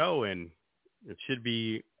show, and it should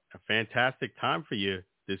be a fantastic time for you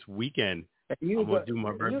this weekend. I'm going to do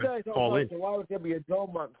my very best to call in. So why would there be a dull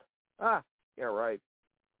month? Yeah, right.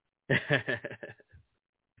 It's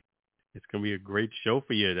going to be a great show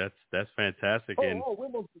for you. That's fantastic.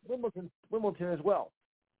 Wimbledon as well.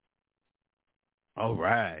 All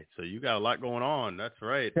right. So you got a lot going on. That's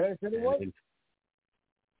right. So it's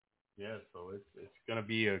going to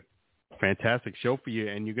be a fantastic show for you,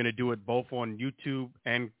 and you're going to do it both on YouTube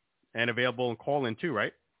and available and call-in too,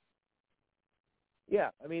 right? Yeah.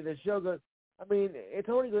 I mean, the show goes. I mean, it's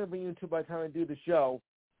only going to be YouTube by the time I do the show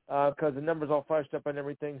because the numbers all flashed up and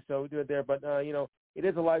everything, so we do it there. But, it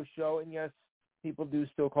is a live show, and, yes, people do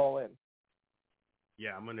still call in.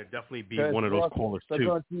 Yeah, I'm going to definitely be one of those callers, too. It's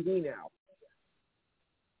on TV now.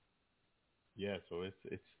 Yeah, so it's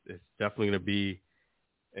definitely going to be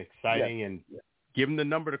exciting, and give them the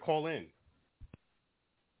number to call in.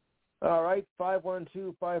 All right,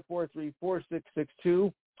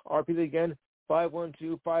 512-543-4662. I'll repeat it again,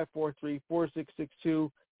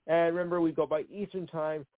 512-543-4662. And remember, we go by Eastern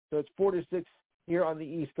time, so it's 4 to 6 here on the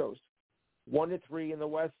East Coast, 1 to 3 in the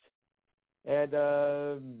West, and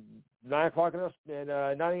 9 o'clock and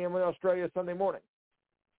 9 a.m. in Australia Sunday morning.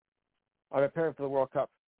 I'm preparing for the World Cup.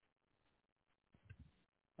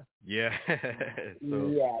 Yeah.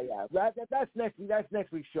 Yeah. That's next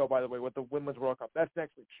week's show, by the way, with the Women's World Cup. That's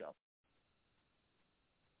next week's show.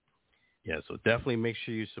 Yeah, so definitely make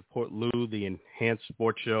sure you support Lou, the Enhanced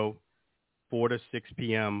Sports Show, 4 to 6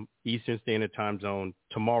 p.m. Eastern Standard Time Zone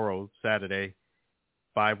tomorrow, Saturday,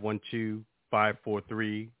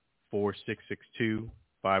 512-543-4662,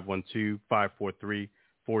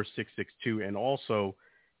 512-543-4662. And also,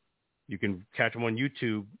 you can catch them on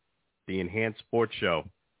YouTube, the Enhanced Sports Show.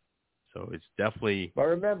 So it's definitely... But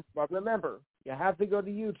remember, you have to go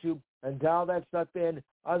to YouTube and dial that stuff in.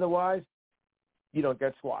 Otherwise, you don't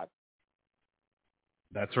get squat.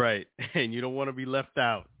 That's right. And you don't want to be left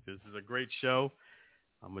out. This is a great show.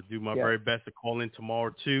 I'm going to do my very best to call in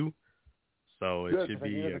tomorrow, too. So it should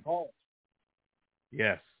be...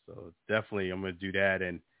 Yes. So definitely I'm going to do that.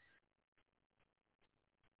 And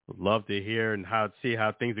would love to hear and see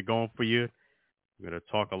how things are going for you. We're going to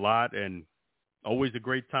talk a lot, and always a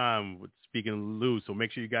great time with speaking to Lou. So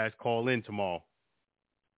make sure you guys call in tomorrow.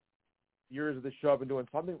 Years of the show, I've been doing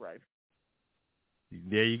something right.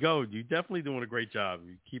 There you go. You're definitely doing a great job.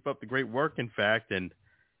 You keep up the great work, in fact, and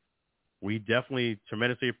we definitely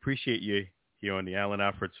tremendously appreciate you here on the Alan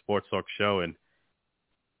Alfred Sports Talk Show, and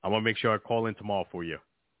I'm going to make sure I call in tomorrow for you.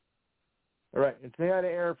 All right. And say hi to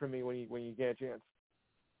Aaron for me when you get a chance.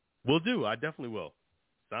 Will do. I definitely will.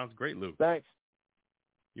 Sounds great, Lou. Thanks.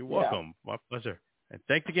 You're welcome. My pleasure. And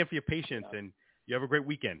thanks again for your patience, and you have a great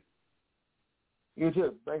weekend. You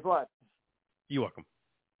too. Thanks a lot. You're welcome.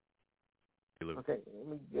 Hey, Lou. Okay. Let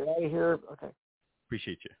me get out of here. Okay.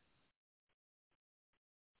 Appreciate you.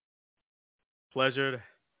 Pleasure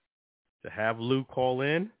to have Lou call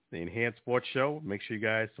in, the Enhanced Sports Show. Make sure you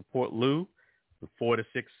guys support Lou from 4 to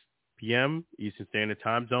 6 p.m. Eastern Standard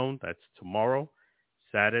Time Zone. That's tomorrow,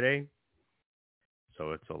 Saturday.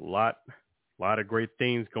 So it's a lot of great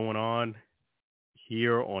things going on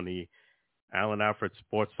here on the Alan Alfred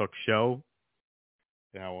Sports Talk Show.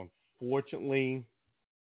 Now, unfortunately,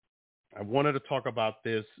 I wanted to talk about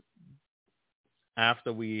this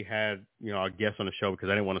after we had, our guest on the show because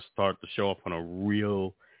I didn't want to start the show off on a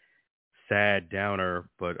real sad downer.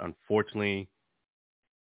 But unfortunately,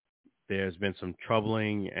 there's been some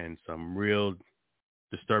troubling and some real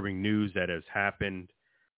disturbing news that happened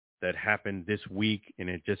this week, and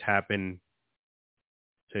it just happened.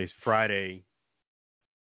 Today's Friday.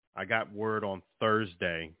 I got word on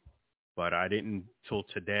Thursday, but I didn't till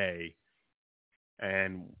today.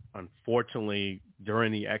 And unfortunately,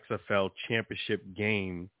 during the XFL championship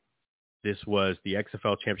game, this was the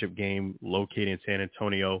XFL championship game located in San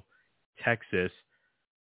Antonio, Texas.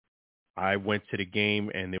 I went to the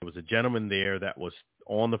game, and there was a gentleman there that was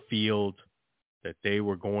on the field that they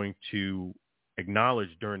were going to acknowledge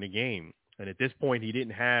during the game. And at this point, he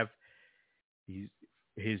didn't have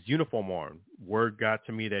his uniform on. Word got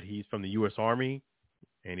to me that he's from the U.S. Army,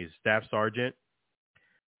 and he's a staff sergeant.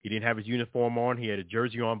 He didn't have his uniform on. He had a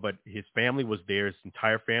jersey on, but his family was there, his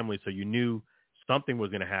entire family, so you knew something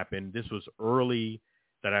was going to happen. This was early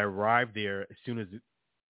that I arrived there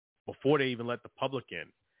before they even let the public in.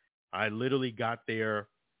 I literally got there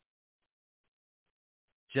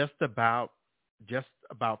just about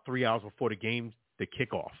 3 hours before the game, the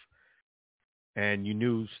kickoff. And you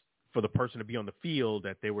knew for the person to be on the field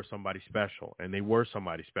that they were somebody special, and they were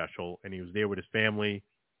somebody special, and he was there with his family.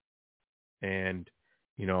 And,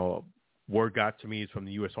 you know, word got to me he's from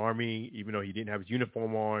the U.S. Army. Even though he didn't have his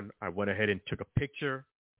uniform on, I went ahead and took a picture.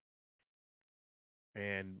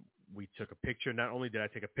 And we took a picture. Not only did I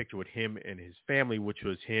take a picture with him and his family, which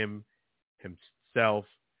was him, himself,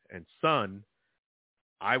 and son,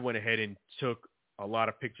 I went ahead and took a lot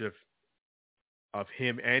of pictures of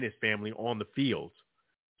him and his family on the field.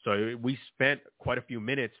 So we spent quite a few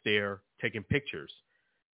minutes there taking pictures.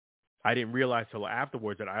 I didn't realize till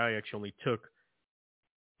afterwards that I actually only took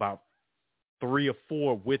about 3 or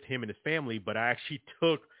 4 with him and his family, but I actually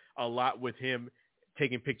took a lot with him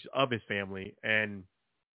taking pictures of his family. And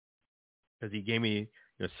because he gave me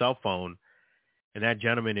a cell phone, and that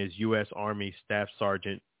gentleman is U.S. Army Staff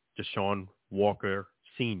Sergeant DeShawn Walker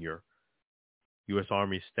Sr., U.S.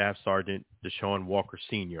 Army Staff Sergeant DeShawn Walker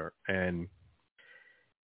Sr. And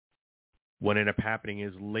what ended up happening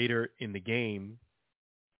is later in the game,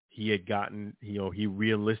 he had gotten, he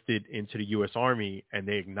re-enlisted into the U.S. Army, and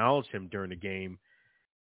they acknowledged him during the game.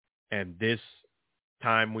 And this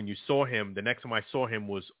time when you saw him, the next time I saw him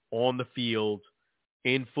was on the field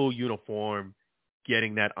in full uniform,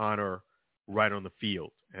 getting that honor right on the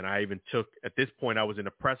field. And I even took, at this point, I was in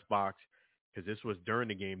the press box because this was during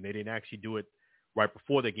the game. They didn't actually do it right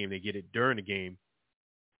before the game. They get it during the game.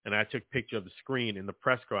 And I took a picture of the screen in the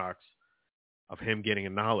press box of him getting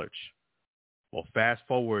acknowledged. Well, fast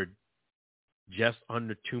forward just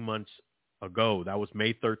under 2 months ago, that was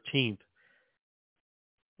May 13th.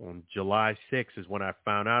 On July 6th is when I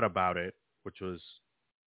found out about it, which was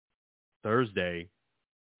Thursday.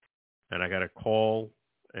 And I got a call,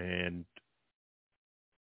 and,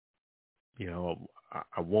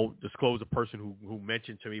 I won't disclose the person who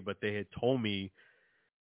mentioned to me, but they had told me,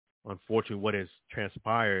 unfortunately, what has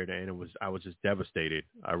transpired, and I was just devastated.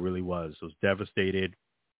 I really was. I was devastated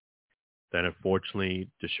that, unfortunately,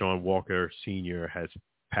 DeShawn Walker Sr. has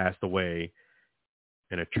passed away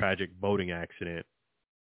in a tragic boating accident.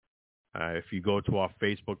 If you go to our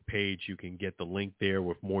Facebook page, you can get the link there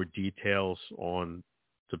with more details on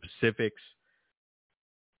the specifics.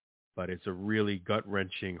 But it's a really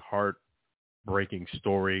gut-wrenching, heartbreaking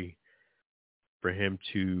story for him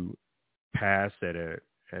to pass at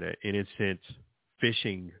an innocent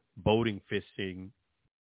boating fishing,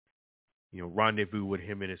 rendezvous with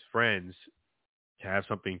him and his friends, to have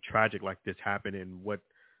something tragic like this happen. And what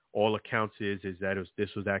all accounts is that this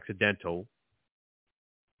was accidental,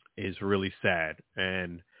 is really sad.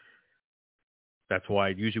 And that's why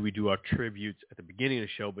usually we do our tributes at the beginning of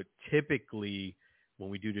the show, but typically when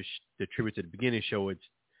we do the tributes at the beginning of the show, it's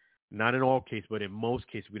not in all cases, but in most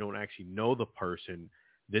cases, we don't actually know the person.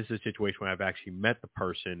 This is a situation where I've actually met the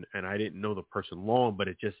person, and I didn't know the person long, but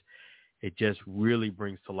it just really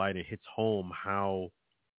brings to light and hits home how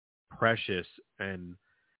precious and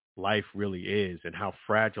life really is, and how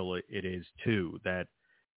fragile it is too, that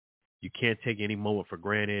you can't take any moment for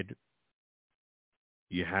granted.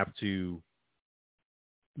 You have to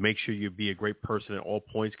make sure you be a great person at all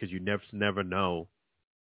points, because you never know.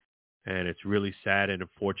 And it's really sad and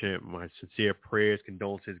unfortunate. My sincere prayers,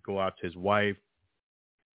 condolences go out to his wife,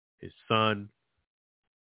 his son.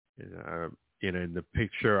 And, in the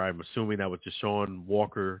picture, I'm assuming that was DeShawn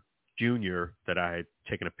Walker Jr. that I had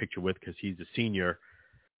taken a picture with, because he's a senior.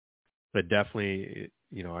 But definitely,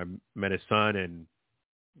 I met his son, and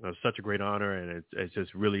it was such a great honor, and it's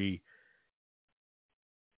just really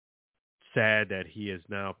sad that he has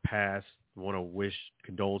now passed. I want to wish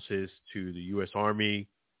condolences to the U.S. Army.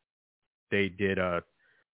 They did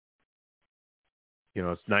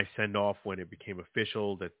It's a nice send-off when it became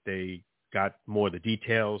official that they got more of the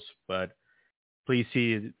details. But please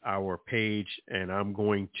see our page, and I'm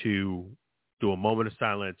going to do a moment of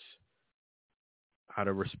silence out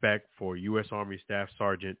of respect for U.S. Army Staff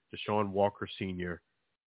Sergeant DeShawn Walker Sr.,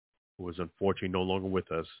 who is unfortunately no longer with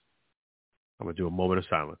us. I'm going to do a moment of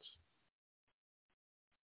silence.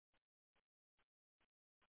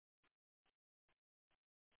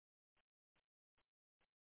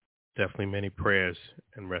 Definitely many prayers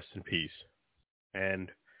and rest in peace. And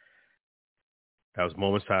that was a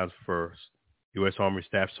moment of silence for U.S. Army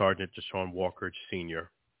Staff Sergeant DeShawn Walker Sr.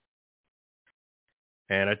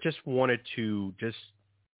 And I just wanted to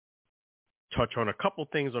touch on a couple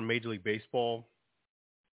things on Major League Baseball.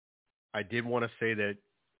 I did want to say that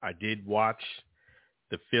I did watch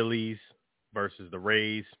the Phillies versus the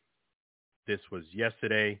Rays. This was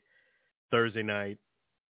yesterday, Thursday night.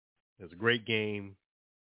 It was a great game.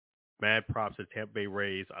 Mad props to the Tampa Bay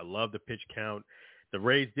Rays. I love the pitch count. The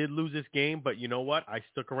Rays did lose this game, but you know what? I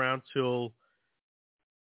stuck around till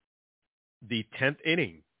the 10th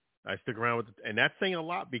inning. I stuck around with and that's saying a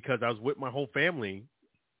lot because I was with my whole family,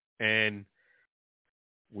 and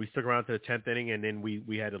we stuck around to the 10th inning, and then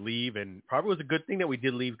we had to leave. And probably was a good thing that we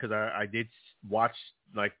did leave because I did watch,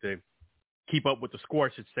 like, the keep up with the score,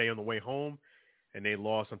 I should say, on the way home, and they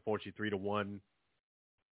lost, unfortunately, 3-1.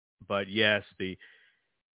 But yes,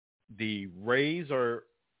 the Rays are,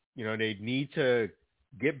 they need to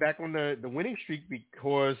get back on the winning streak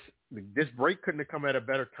because this break couldn't have come at a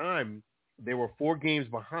better time. They were 4 games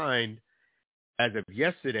behind as of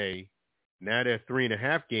yesterday. Now they're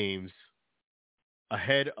 3.5 games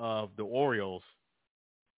ahead of the Orioles.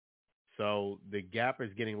 So the gap is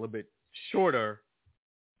getting a little bit shorter.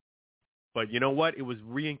 But you know what? It was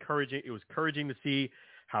encouraging. It was encouraging to see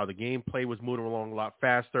how the gameplay was moving along a lot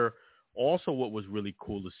faster. Also, what was really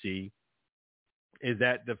cool to see is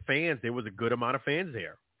that the fans, there was a good amount of fans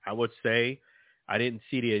there. I would say I didn't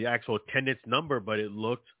see the actual attendance number, but it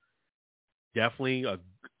looked definitely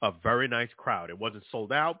a very nice crowd. It wasn't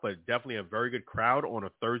sold out, but definitely a very good crowd on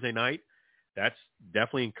a Thursday night. That's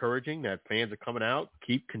definitely encouraging that fans are coming out.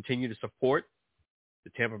 Continue to support the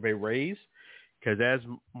Tampa Bay Rays because, as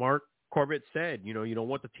Mark Corbett said, you don't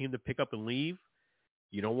want the team to pick up and leave.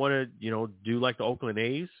 You don't want to, do like the Oakland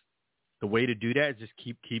A's. The way to do that is just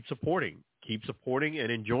keep supporting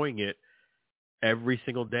and enjoying it every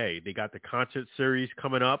single day. They got the concert series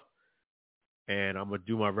coming up, and I'm going to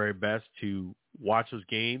do my very best to watch those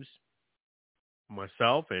games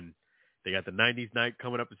myself. And they got the 90s night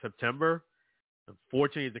coming up in September.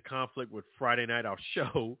 Unfortunately, it's a conflict with Friday night our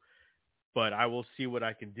show, but I will see what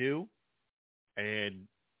I can do and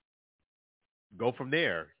go from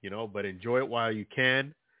there, but enjoy it while you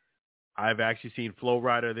can. I've actually seen Flo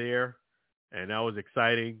Rida there, and that was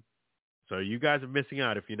exciting. So you guys are missing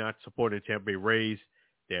out if you're not supporting the Tampa Bay Rays.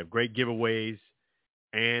 They have great giveaways,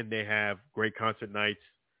 and they have great concert nights.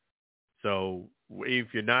 So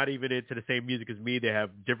if you're not even into the same music as me, they have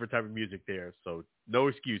different type of music there. So no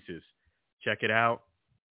excuses. Check it out.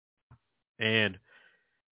 And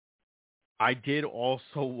I did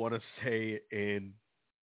also want to say in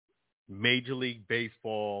Major League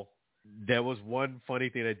Baseball, there was one funny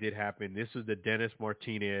thing that did happen. This was the Dennis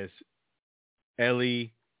Martinez,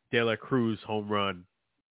 Ellie De La Cruz home run.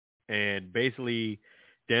 And basically,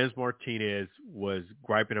 Dennis Martinez was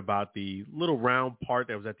griping about the little round part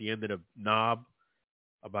that was at the end of the knob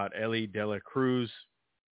about Ellie De La Cruz.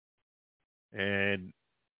 And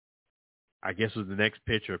I guess it was the next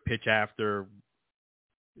pitch or pitch after.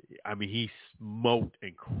 I mean, he smoked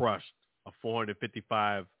and crushed a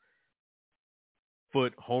 455-foot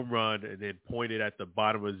home run and then pointed at the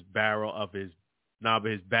bottom of his barrel of his knob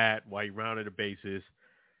of his bat while he rounded the bases.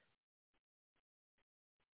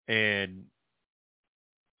 And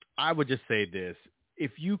I would just say this.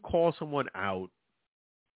 If you call someone out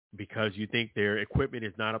because you think their equipment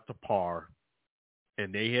is not up to par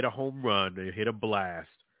and they hit a home run, they hit a blast,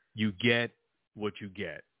 you get what you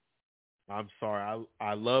get. I'm sorry.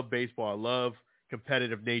 I love baseball. I love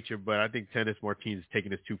competitive nature, but I think Dennis Martinez is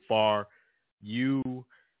taking this too far. You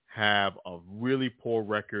have a really poor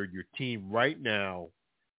record. Your team right now,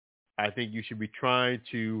 I think you should be trying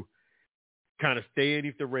to kind of stay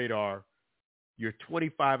underneath the radar. You're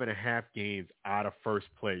 25.5 games out of first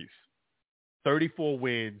place. 34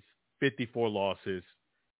 wins, 54 losses.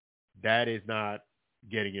 That is not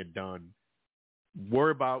getting it done.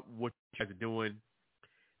 Worry about what you guys are doing.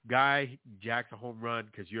 Guy jacks a home run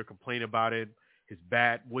because you're complaining about it. His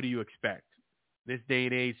bat, what do you expect? This day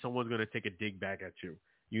and age, someone's going to take a dig back at you.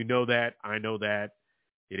 You know that. I know that.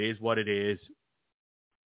 It is what it is.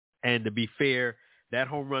 And to be fair, that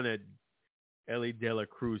home run that Ellie De La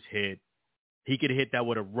Cruz hit, he could hit that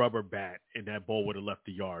with a rubber bat, and that ball would have left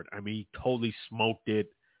the yard. I mean, he totally smoked it.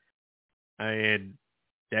 And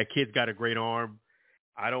that kid's got a great arm.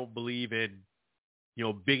 I don't believe in,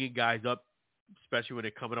 bigging guys up, especially when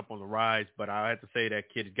they're coming up on the rise. But I have to say that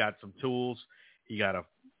kid's got some tools. He got a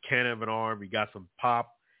cannon of an arm. He got some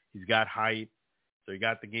pop. He's got height. So he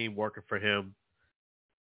got the game working for him.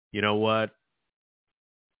 You know what?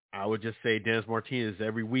 I would just say Dennis Martinez,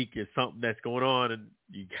 every week is something that's going on, and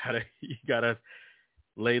you gotta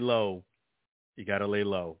lay low. You gotta lay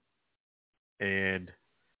low. And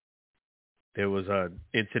there was an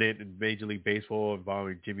incident in Major League Baseball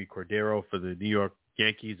involving Jimmy Cordero for the New York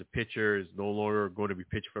Yankees. The pitcher is no longer going to be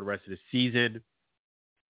pitching for the rest of the season.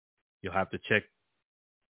 You'll have to check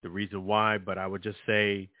the reason why, but I would just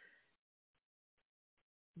say,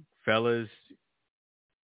 fellas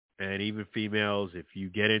and even females, if you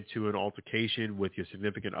get into an altercation with your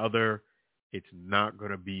significant other, it's not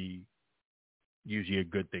going to be usually a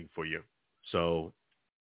good thing for you. So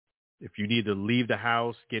if you need to leave the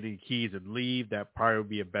house, get in keys and leave, that probably would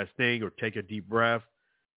be a best thing, or take a deep breath.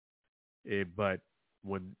 But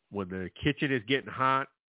when the kitchen is getting hot,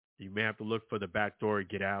 you may have to look for the back door and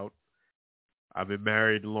get out. I've been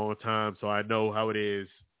married a long time, so I know how it is,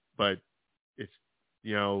 but it's,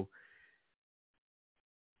 you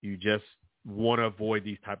just want to avoid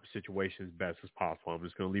these type of situations best as possible. I'm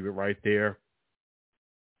just going to leave it right there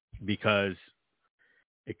because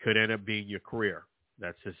it could end up being your career.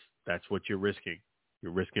 That's what you're risking.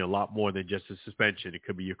 You're risking a lot more than just a suspension. It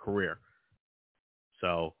could be your career.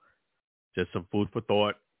 So just some food for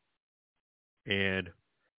thought. And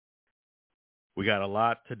we got a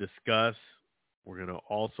lot to discuss. We're going to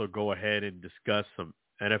also go ahead and discuss some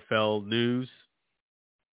NFL news.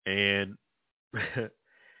 And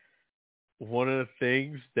one of the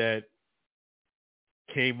things that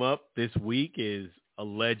came up this week is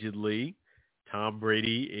allegedly Tom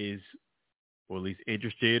Brady is, or at least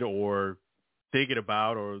interested or thinking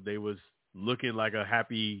about, or they was looking like a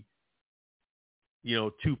happy,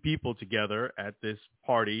 two people together at this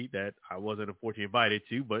party that I wasn't unfortunately invited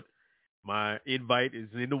to, but my invite is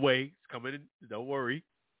in the way. It's coming in. Don't worry.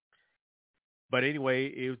 But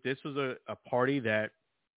anyway, this was a party that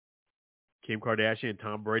Kim Kardashian and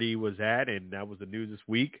Tom Brady was at, and that was the news this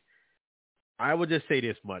week. I would just say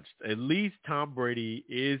this much. At least Tom Brady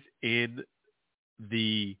is in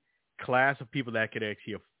the class of people that could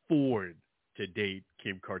actually afford to date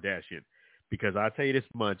Kim Kardashian. Because I'll tell you this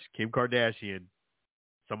much, Kim Kardashian,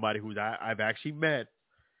 somebody who's I've actually met,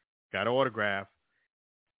 got an autograph,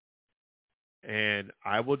 and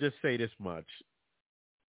I will just say this much.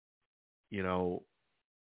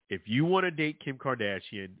 If you want to date Kim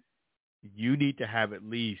Kardashian, you need to have at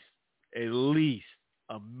least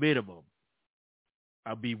a minimum.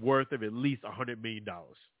 I'll be worth of at least $100 million.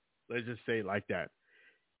 Let's just say it like that.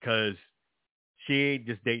 Because she ain't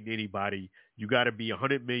just dating anybody. You got to be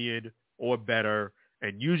 $100 million or better.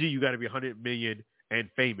 And usually you got to be $100 million and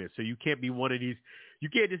famous. So you can't be one of these. You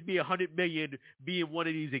can't just be $100 million being one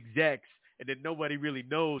of these execs and then nobody really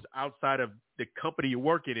knows outside of the company you're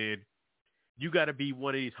working in. You got to be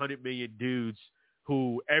one of these $100 million dudes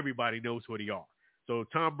who everybody knows who they are. So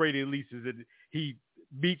Tom Brady at least he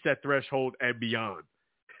meets that threshold and beyond.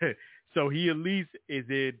 So he at least is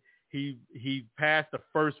in, he passed the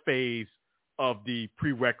first phase of the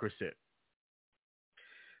prerequisite.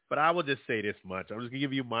 But I will just say this much. I'm just going to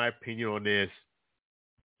give you my opinion on this.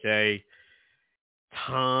 Okay.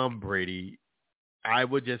 Tom Brady, I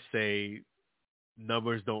would just say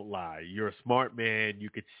numbers don't lie. You're a smart man. You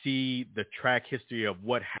could see the track history of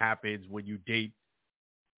what happens when you date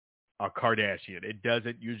a Kardashian. It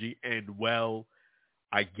doesn't usually end well.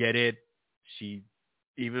 I get it.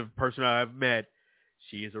 Even the person I've met,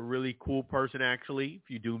 she is a really cool person, actually. If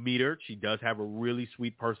you do meet her, she does have a really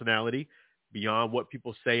sweet personality beyond what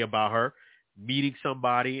people say about her. Meeting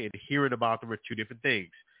somebody and hearing about them are two different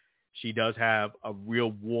things. She does have a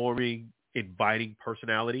real warming, inviting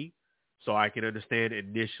personality. So I can understand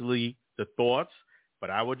initially the thoughts, but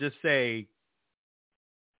I would just say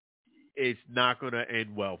it's not going to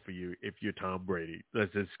end well for you if you're Tom Brady.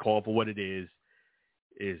 Let's just call for what it is.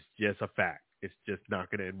 It's just a fact. It's just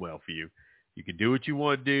not going to end well for you. You can do what you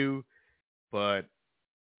want to do, but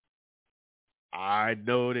I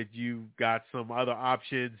know that you've got some other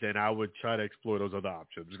options, and I would try to explore those other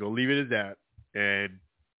options. I'm just going to leave it as that. And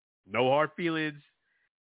no hard feelings.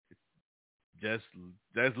 Just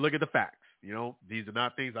look at the facts. These are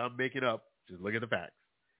not things I'm making up. Just look at the facts.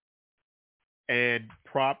 And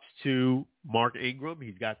props to Mark Ingram.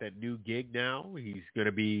 He's got that new gig now. He's going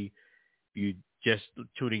to be, you just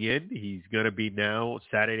tuning in, he's going to be now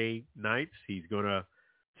Saturdays. He's going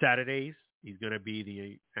to be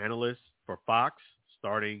the analyst for Fox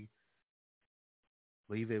starting,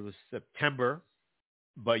 I believe it was September.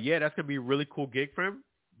 But, yeah, that's going to be a really cool gig for him.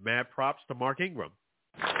 Mad props to Mark Ingram.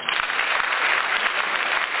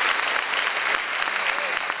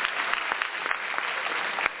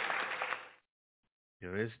 You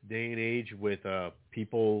know, this day and age with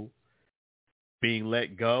people being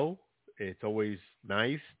let go, it's always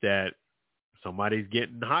nice that somebody's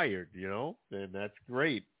getting hired, you know, and that's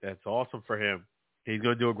great. That's awesome for him. He's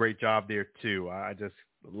going to do a great job there, too. I just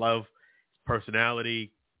love his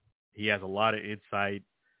personality. He has a lot of insight.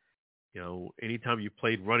 You know, anytime you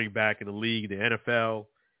played running back in the league, the NFL,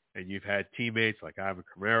 and you've had teammates like Ivan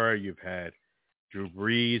Kamara, you've had Drew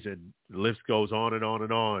Brees, and the list goes on and on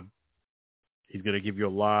and on. He's going to give you a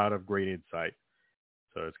lot of great insight.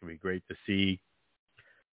 So it's going to be great to see.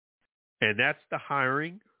 And that's the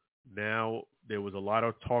hiring. Now, there was a lot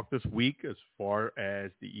of talk this week as far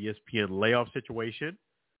as the ESPN layoff situation.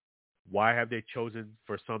 Why have they chosen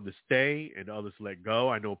for some to stay and others to let go?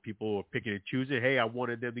 I know people are picking and choosing. Hey, I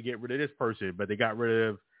wanted them to get rid of this person, but they got rid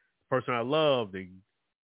of the person I loved and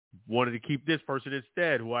wanted to keep this person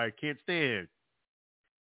instead who I can't stand.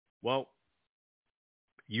 Well,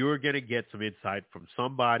 you're going to get some insight from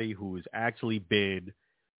somebody who has actually been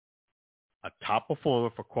a top performer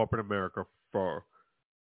for corporate America for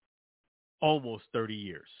almost 30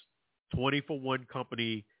 years. 20 for one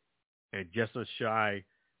company and just a shy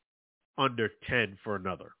under 10 for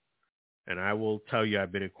another. And I will tell you,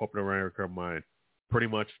 I've been in corporate America pretty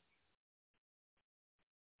much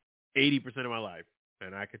 80% of my life.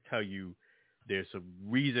 And I could tell you there's some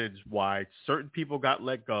reasons why certain people got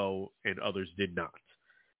let go and others did not.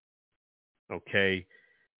 Okay.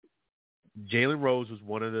 Jalen Rose was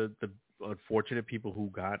one of the unfortunate people who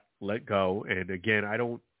got let go. And again, I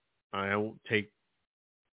don't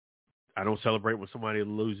celebrate when somebody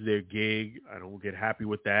loses their gig. I don't get happy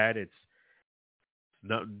with that. It's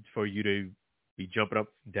nothing for you to be jumping up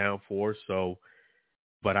and down for. So,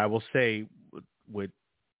 but I will say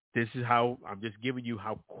this is how I'm just giving you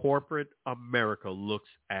how corporate America looks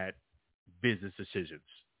at business decisions.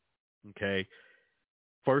 Okay.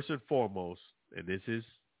 First and foremost, and this is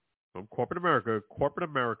from corporate America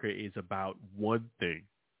is about one thing,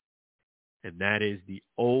 and that is the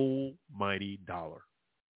almighty dollar.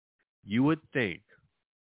 You would think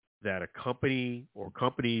that a company or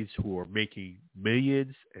companies who are making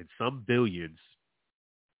millions and some billions,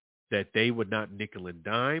 that they would not nickel and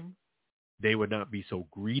dime, they would not be so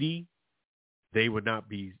greedy, they would not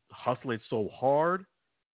be hustling so hard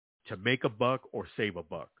to make a buck or save a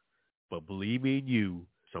buck. But believe me and you,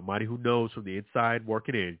 somebody who knows from the inside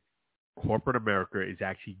working in, corporate America is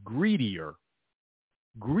actually greedier,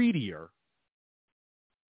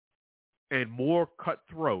 and more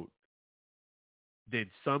cutthroat than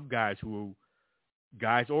some guys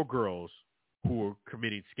or girls who are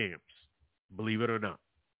committing scams. Believe it or not.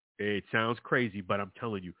 It sounds crazy, but I'm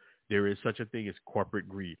telling you, there is such a thing as corporate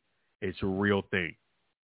greed. It's a real thing.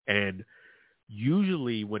 And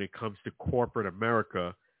usually when it comes to corporate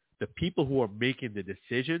America, the people who are making the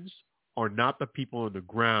decisions are not the people on the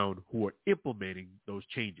ground who are implementing those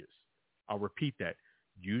changes. I'll repeat that.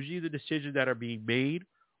 Usually the decisions that are being made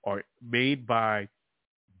are made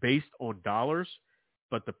based on dollars,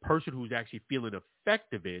 but the person who's actually feeling the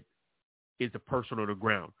effect of it is the person on the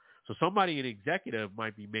ground. So somebody, an executive,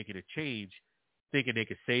 might be making a change thinking they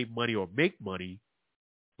could save money or make money,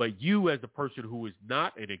 but you as the person who is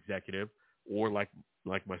not an executive or like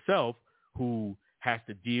myself who has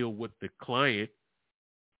to deal with the client,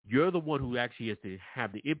 you're the one who actually has to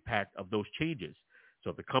have the impact of those changes. So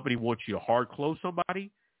if the company wants you to hard close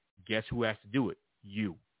somebody, guess who has to do it?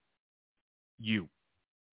 You.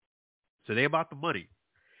 So they're about the money.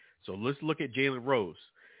 So let's look at Jalen Rose.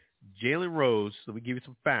 Jalen Rose, let me give you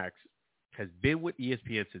some facts, has been with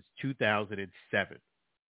ESPN since 2007.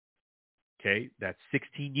 Okay, that's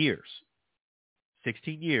 16 years.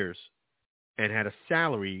 16 years, and had a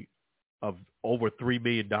salary of over $3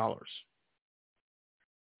 million.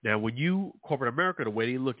 Now, when corporate America, the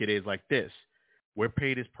way they look at it is like this. We're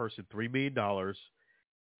paying this person $3 million,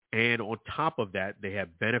 and on top of that, they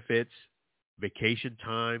have benefits, vacation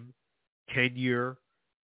time, tenure,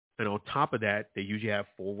 and on top of that, they usually have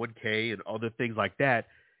 401k and other things like that.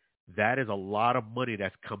 That is a lot of money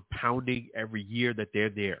that's compounding every year that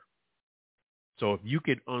they're there. So if you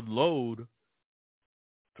can unload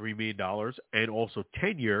 $3 million and also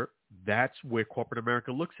tenure, that's where corporate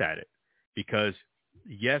America looks at it. Because,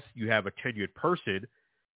 yes, you have a tenured person,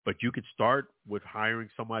 but you could start with hiring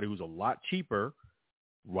somebody who's a lot cheaper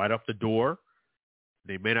right off the door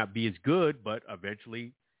They may not be as good, but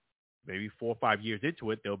eventually, maybe 4 or 5 years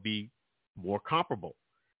into it, they'll be more comparable.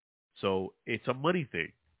 So it's a money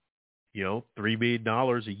thing. $3 million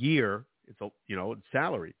a year, in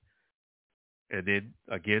salary. And then,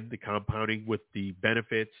 again, the compounding with the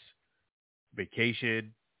benefits,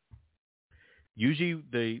 vacation.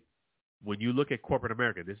 Usually, when you look at corporate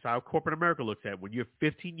America, this is how corporate America looks at it. When you're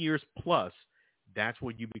 15 years plus, that's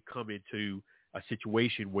when you become into a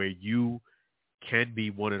situation where you can be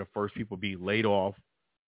one of the first people being laid off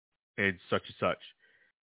and such.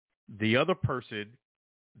 The other person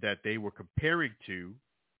that they were comparing to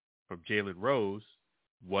from Jalen Rose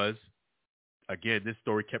was, again, this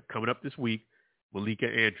story kept coming up this week, Malika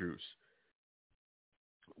Andrews.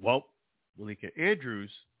 Well, Malika Andrews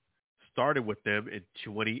started with them in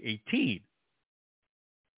 2018.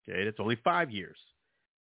 Okay, that's only 5 years.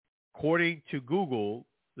 According to Google,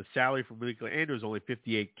 the salary for Malika Andrews is only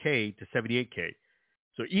 $58K to $78K.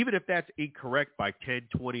 So even if that's incorrect by 10,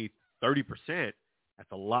 20, 30%,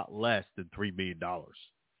 that's a lot less than $3 million.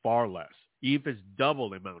 Far less. Even if it's double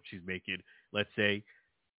the amount she's making, let's say,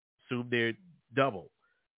 assume they're double,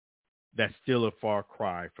 that's still a far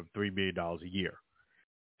cry from $3 million a year.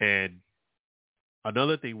 And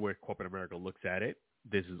another thing where corporate America looks at it,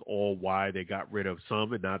 this is all why they got rid of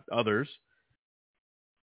some and not others.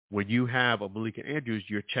 When you have a Malika Andrews,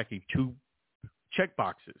 you're checking 2 check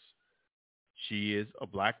boxes. She is a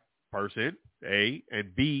black person, A,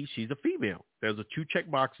 and B, she's a female. There's a 2 check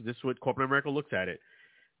boxes. This is what corporate America looks at it.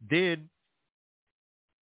 Then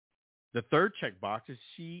the third check box is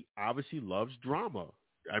she obviously loves drama.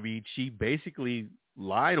 I mean, she basically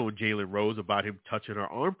lied on Jalen Rose about him touching her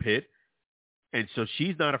armpit. And so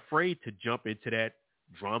she's not afraid to jump into that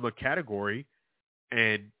drama category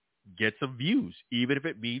and get some views, even if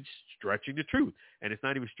it means stretching the truth. And it's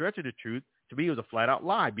not even stretching the truth. To me, it was a flat-out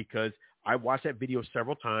lie because I watched that video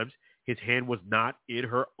several times. His hand was not in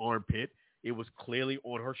her armpit. It was clearly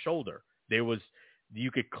on her shoulder. You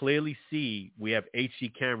could clearly see, we have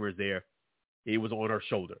HD cameras there. It was on her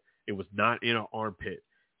shoulder. It was not in her armpit.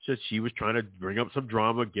 So she was trying to bring up some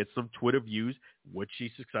drama, get some Twitter views, which she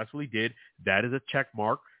successfully did. That is a check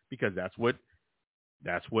mark because that's what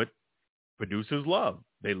producers love.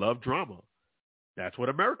 They love drama. That's what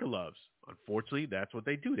America loves. Unfortunately, that's what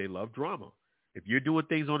they do. They love drama. If you're doing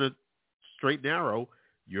things on a straight and narrow,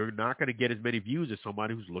 you're not going to get as many views as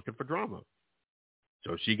somebody who's looking for drama.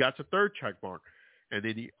 So she got the third check mark. And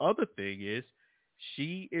then the other thing is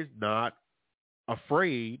she is not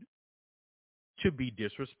afraid to be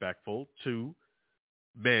disrespectful to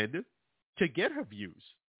men to get her views.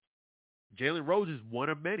 Jalen Rose is one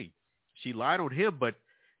of many. She lied on him, but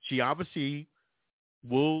she obviously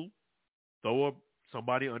will throw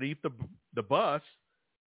somebody underneath the bus.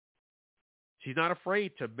 She's not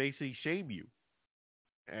afraid to basically shame you,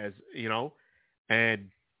 as you know, and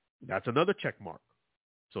that's another check mark.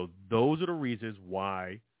 So those are the reasons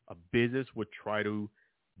why a business would try to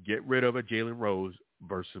get rid of a Jalen Rose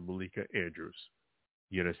versus Malika Andrews.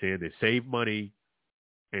 You understand? They save money,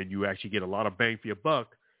 and you actually get a lot of bang for your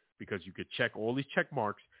buck because you could check all these check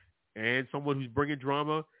marks, and someone who's bringing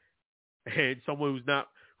drama, and someone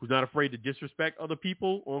who's not afraid to disrespect other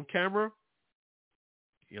people on camera.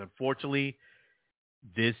 Unfortunately,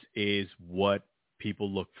 this is what people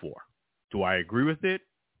look for. Do I agree with it?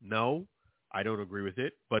 No, I don't agree with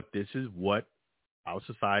it. But this is what our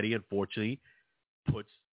society, unfortunately, puts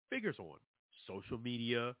figures on. Social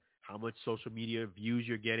media, how much social media views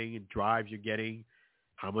you're getting and drives you're getting,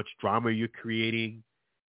 how much drama you're creating.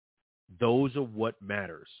 Those are what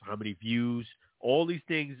matters. How many views, all these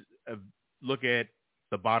things, look at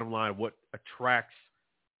the bottom line of what attracts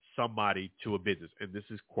somebody to a business. And this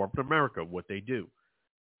is corporate America, what they do.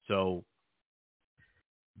 So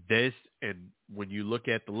this, and when you look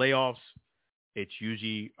at the layoffs, it's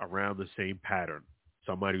usually around the same pattern.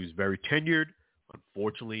 Somebody who's very tenured,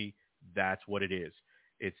 unfortunately, that's what it is.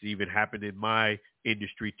 It's even happened in my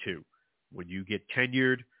industry too. When you get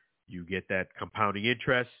tenured, you get that compounding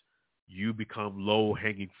interest, you become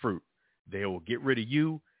low-hanging fruit. They will get rid of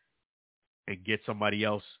you and get somebody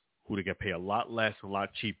else who they can pay a lot less, a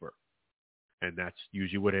lot cheaper. And that's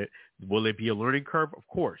usually what it, will it be a learning curve? Of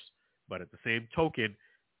course. But at the same token,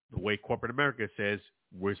 the way corporate America says,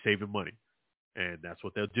 we're saving money. And that's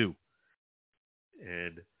what they'll do.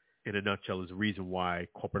 And in a nutshell is the reason why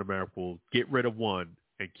corporate America will get rid of one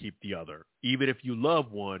and keep the other. Even if you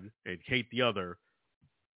love one and hate the other,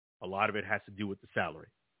 a lot of it has to do with the salary.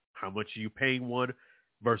 How much are you paying one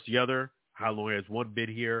versus the other? How long has one been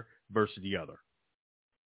here versus the other?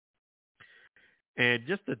 And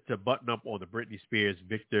just to button up on the Britney Spears,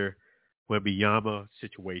 Victor Wembanyama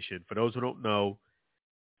situation, for those who don't know,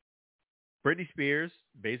 Brittany Spears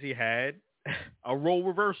basically had a role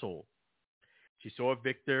reversal. She saw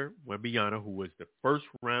Victor Wembanyama, who was the first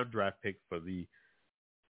round draft pick for the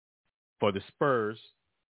Spurs,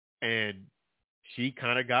 and she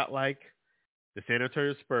kind of got like the San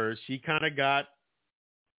Antonio Spurs. She kind of got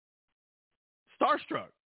starstruck.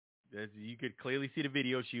 As you could clearly see the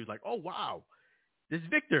video. She was like, "Oh wow, this is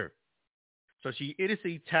Victor." So she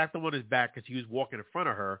innocently tapped him on his back because he was walking in front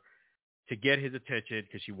of her to get his attention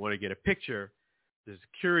because she wanted to get a picture. The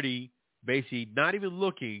security, basically not even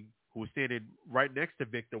looking, who was standing right next to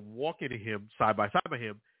Victor, walking to him side by side with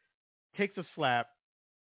him, takes a slap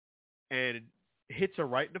and hits her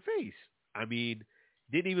right in the face. I mean,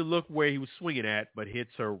 didn't even look where he was swinging at, but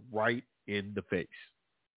hits her right in the face.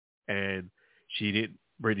 And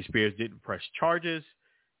Britney Spears didn't press charges.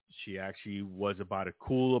 She actually was about as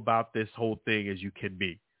cool about this whole thing as you can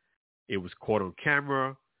be. It was caught on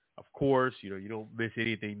camera. Of course, you don't miss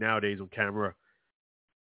anything nowadays on camera.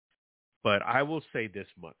 But I will say this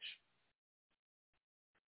much.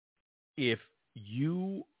 If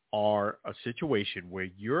you are a situation where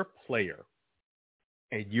you're a player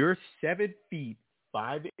and you're 7 feet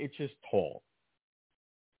 5 inches tall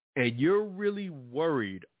and you're really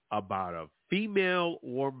worried about a female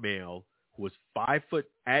or male who is 5 foot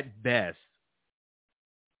at best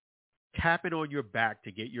tapping on your back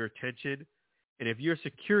to get your attention, and if you're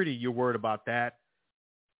security, you're worried about that,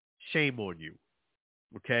 shame on you.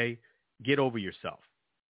 Okay? Get over yourself.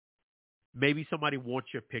 Maybe somebody wants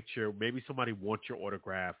your picture. Maybe somebody wants your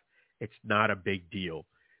autograph. It's not a big deal.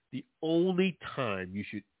 The only time you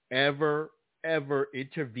should ever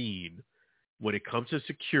intervene when it comes to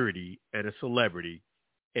security and a celebrity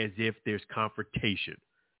is if there's confrontation,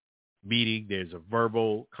 meaning there's a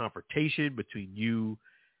verbal confrontation between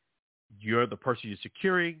you're the person you're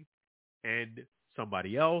securing, and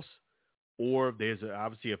somebody else, or there's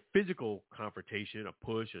obviously a physical confrontation, a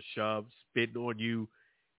push, a shove, spitting on you,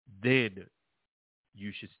 then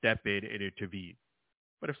you should step in and intervene.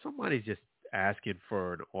 But if somebody's just asking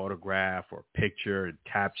for an autograph or a picture and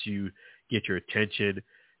taps you, get your attention,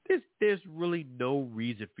 there's really no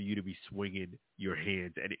reason for you to be swinging your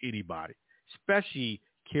hands at anybody, especially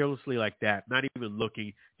carelessly like that, not even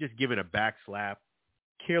looking, just giving a back slap.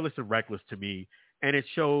 Careless and reckless to me, and it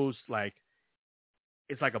shows like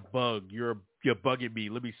it's like a bug. You're bugging me.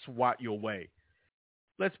 Let me swat you away.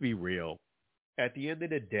 Let's be real. At the end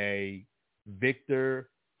of the day, Victor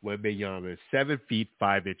Wembanyama is 7 feet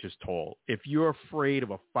 5 inches tall. If you're afraid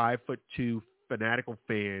of a 5'2" fanatical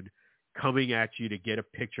fan coming at you to get a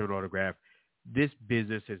picture and autograph, this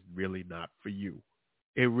business is really not for you.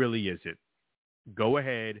 It really isn't. Go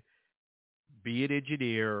ahead, be an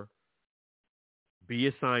engineer, be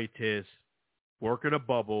a scientist, work in a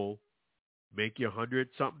bubble, make you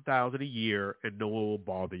 100-something thousand a year, and no one will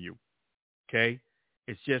bother you. Okay?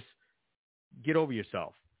 It's just get over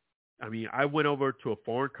yourself. I mean, I went over to a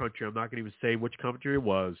foreign country. I'm not going to even say which country it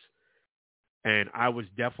was, and I was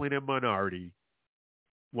definitely in a minority.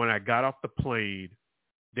 When I got off the plane,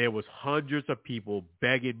 there was hundreds of people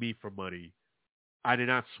begging me for money. I did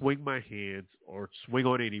not swing my hands or swing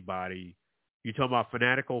on anybody. You're talking about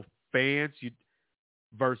fanatical fans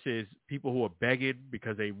versus people who are begging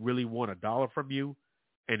because they really want $1 from you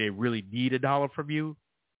and they really need $1 from you.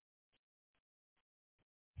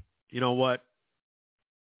 You know what?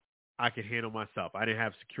 I can handle myself. I didn't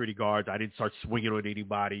have security guards. I didn't start swinging on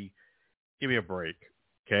anybody. Give me a break,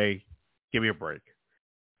 okay? Give me a break.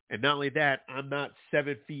 And not only that, I'm not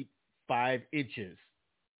 7 feet 5 inches.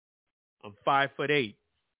 I'm 5'8".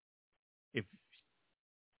 If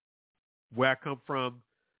where I come from,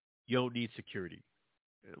 you don't need security.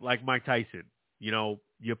 Like Mike Tyson,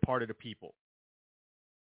 you're part of the people.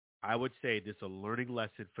 I would say this is a learning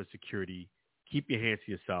lesson for security. Keep your hands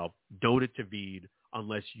to yourself. Don't intervene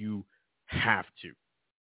unless you have to.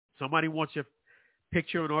 Somebody wants your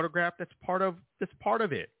picture and autograph. That's part of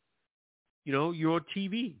it. You're on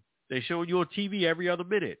TV. They're showing you on TV every other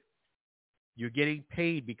minute. You're getting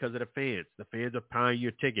paid because of the fans. The fans are buying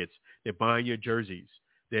your tickets. They're buying your jerseys.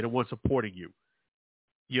 They're the ones supporting you.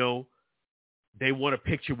 They want a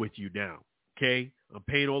picture with you now. Okay? I'm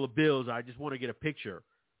paying all the bills. I just want to get a picture.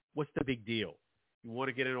 What's the big deal? You want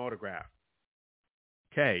to get an autograph.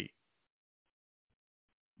 Okay.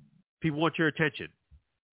 People want your attention.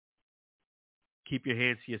 Keep your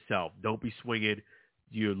hands to yourself. Don't be swinging.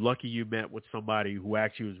 You're lucky you met with somebody who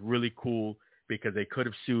actually was really cool because they could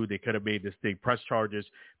have sued. They could have made this thing press charges,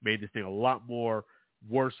 made this thing a lot more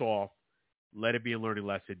worse off. Let it be a learning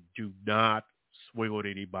lesson. Do not swing on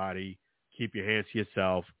anybody. Keep your hands to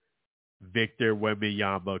yourself. Victor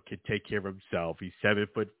Wembanyama can take care of himself. He's 7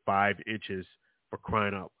 foot 5 inches, for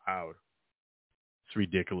crying out loud. It's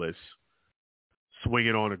ridiculous.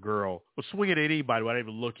 Swinging on a girl. Or swinging at anybody without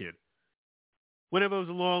even looking. Whenever it was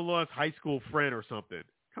a long-lost high school friend or something.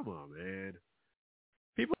 Come on, man.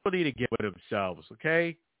 People need to get with themselves, okay?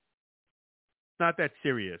 It's not that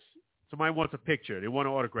serious. Somebody wants a picture. They want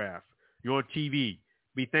an autograph. You're on TV.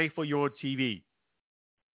 Be thankful you're on TV.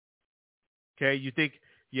 Okay? You think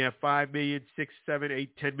you have 5 million, 6, 7,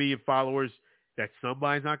 8, 10 million followers that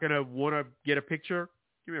somebody's not going to want to get a picture?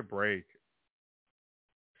 Give me a break.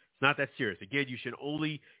 It's not that serious. Again, you should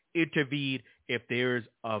only intervene if there's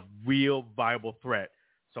a real viable threat.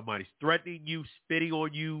 Somebody's threatening you, spitting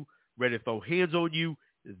on you, ready to throw hands on you.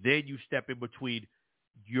 Then you step in between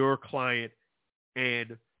your client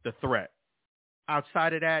and the threat.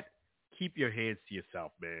 Outside of that, keep your hands to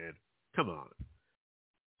yourself, man. Come on.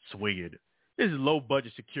 Swinging. This is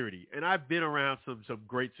low-budget security. And I've been around some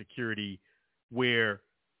great security where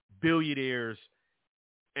billionaires,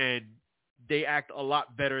 and they act a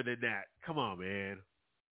lot better than that. Come on, man.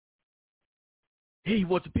 Hey, he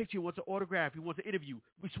wants a picture. He wants an autograph. He wants an interview.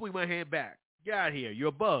 We swing my hand back. Get out of here. You're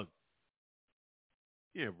a bug.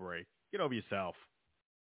 Yeah, break. Get over yourself.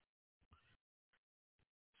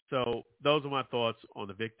 So those are my thoughts on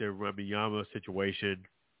the Victor Wembanyama situation.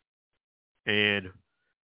 And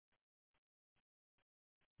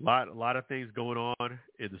a lot of things going on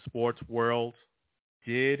in the sports world.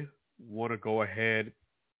 Did want to go ahead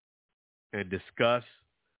and discuss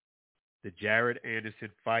the Jared Anderson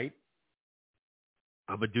fight.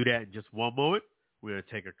 I'm going to do that in just one moment. We're going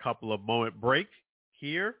to take a couple of moment break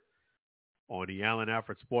here on the Alan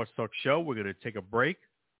Alfred Sports Talk Show. We're going to take a break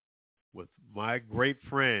with my great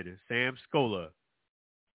friend, Sam Scola.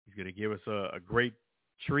 He's going to give us a great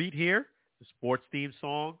treat here, the sports theme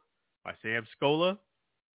song by Sam Scola.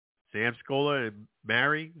 Sam Scola and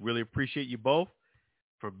Mary, really appreciate you both.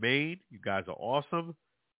 From Maine, you guys are awesome.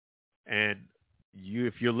 And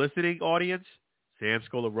if you're listening, audience, Sam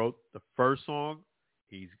Scola wrote the first song.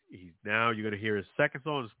 He's now, you're going to hear his second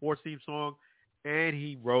song, the sports theme song, and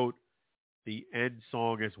he wrote the end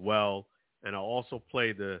song as well. And I'll also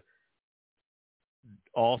play the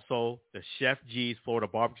Chef G's Florida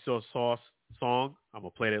Barbecue Sauce song. I'm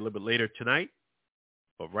going to play that a little bit later tonight.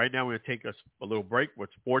 But right now we're going to take a little break with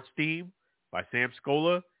Sports Theme by Sam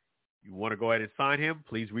Scola. You want to go ahead and sign him,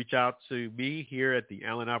 please reach out to me here at the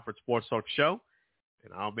Alan Alfred Sports Talk Show,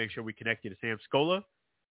 and I'll make sure we connect you to Sam Scola.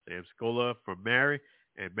 Sam Scola from Mary.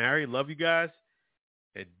 And Mary, love you guys.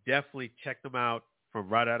 And definitely check them out from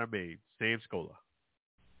right out of Maine, Sam Scola.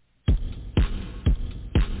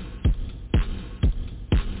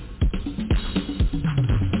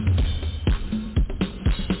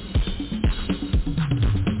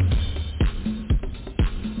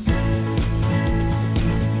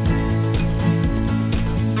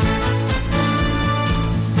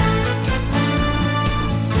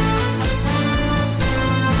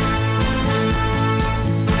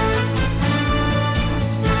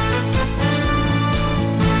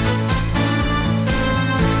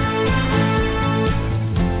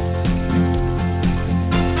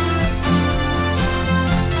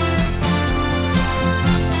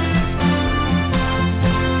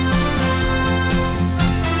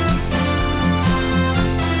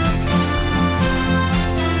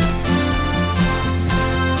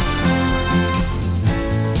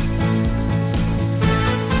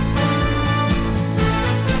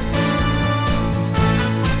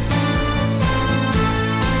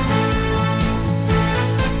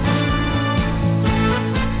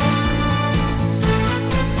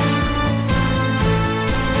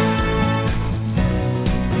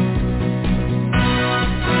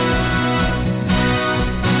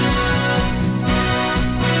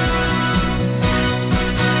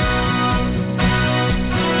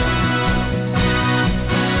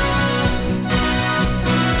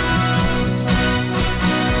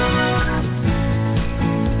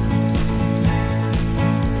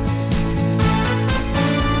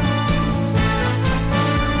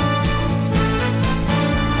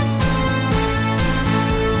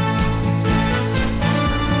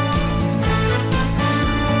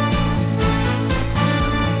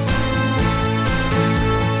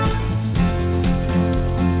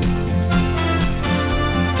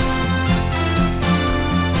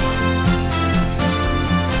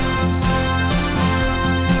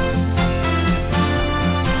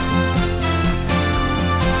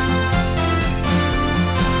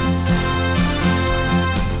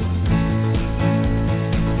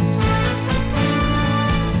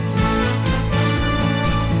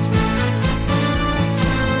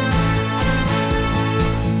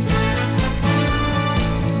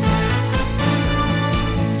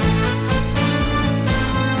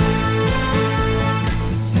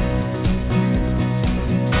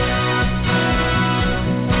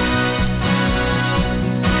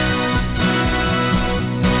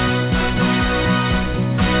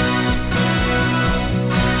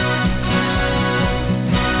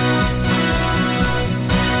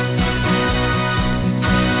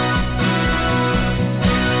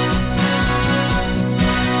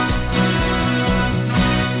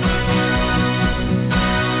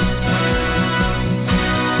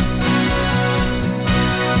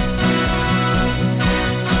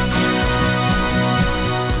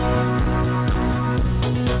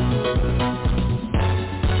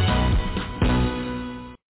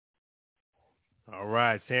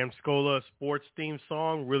 Sam Scola sports theme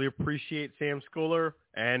song. Really appreciate Sam Scola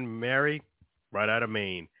and Mary right out of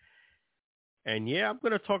Maine. And yeah, I'm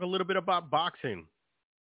going to talk a little bit about boxing.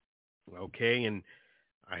 Okay, and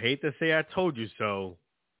I hate to say I told you so,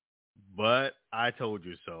 but I told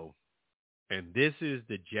you so. And this is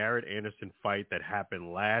the Jared Anderson fight that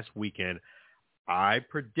happened last weekend. I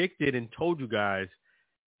predicted and told you guys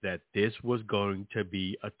that this was going to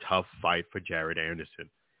be a tough fight for Jared Anderson.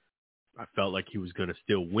 I felt like he was going to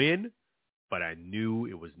still win, but I knew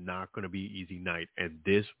it was not going to be an easy night, and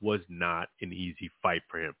this was not an easy fight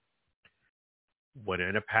for him. What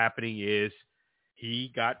ended up happening is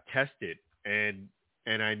he got tested, and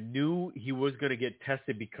I knew he was going to get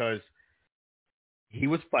tested because he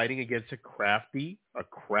was fighting against a crafty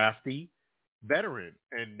veteran,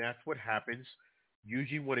 and that's what happens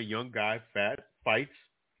usually when a young guy fights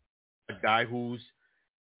a guy who's,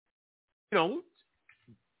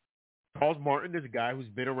 Charles Martin is a guy who's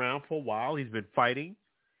been around for a while. He's been fighting.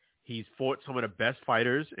 He's fought some of the best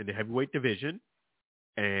fighters in the heavyweight division,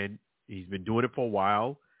 and he's been doing it for a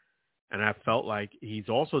while. And I felt like he's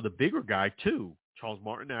also the bigger guy, too, Charles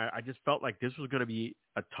Martin. I just felt like this was going to be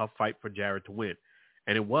a tough fight for Jared to win.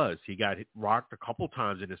 And it was. He got rocked a couple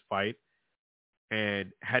times in this fight.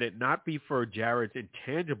 And had it not be for Jared's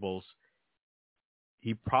intangibles,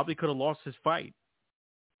 he probably could have lost his fight.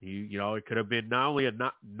 It could have been not only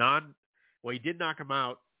he did knock him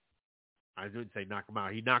out. I didn't say knock him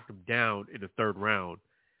out. He knocked him down in the third round.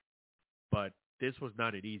 But this was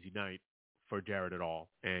not an easy night for Jared at all.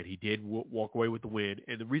 And he did walk away with the win.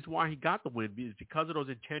 And the reason why he got the win is because of those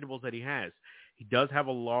intangibles that he has. He does have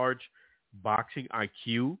a large boxing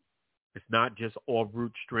IQ. It's not just all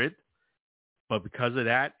brute strength. But because of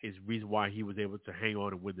that is the reason why he was able to hang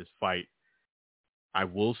on and win this fight. I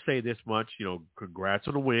will say this much, congrats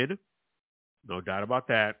on the win. No doubt about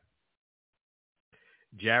that.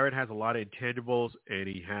 Jared has a lot of intangibles, and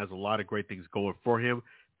he has a lot of great things going for him.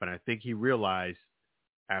 But I think he realized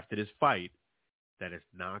after this fight that it's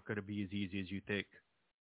not going to be as easy as you think.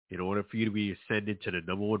 In order for you to be ascended to the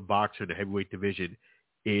number one boxer in the heavyweight division,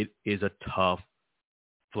 it is a tough,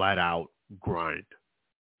 flat-out grind.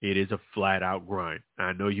 It is a flat-out grind.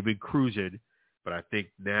 I know you've been cruising, but I think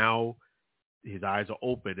now his eyes are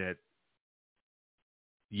open that,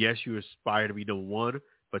 yes, you aspire to be number one,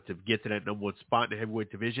 but to get to that number one spot in the heavyweight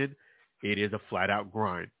division, it is a flat-out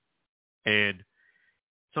grind. And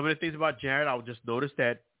some of the things about Jared, I would just notice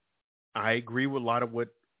that I agree with a lot of what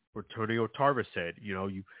Antonio Tarver said.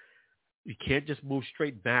 You can't just move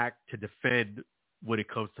straight back to defend when it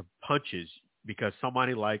comes to punches, because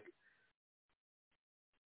somebody like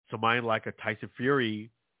a Tyson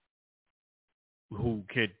Fury who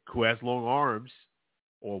has long arms,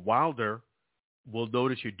 or Wilder, will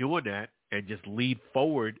notice you're doing that and just lead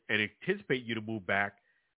forward and anticipate you to move back.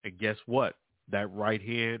 And guess what? That right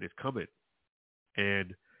hand is coming.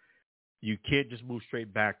 And you can't just move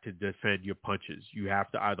straight back to defend your punches. You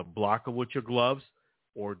have to either block them with your gloves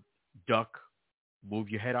or duck, move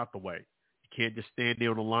your head out the way. You can't just stand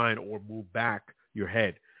there on the line or move back your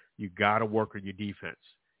head. You got to work on your defense.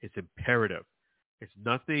 It's imperative. It's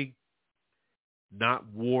nothing not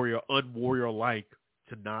unwarrior-like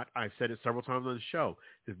to not, I've said it several times on the show,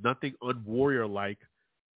 there's nothing unwarrior-like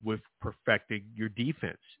with perfecting your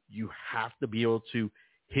defense. You have to be able to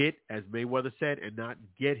hit, as Mayweather said, and not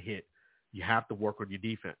get hit. You have to work on your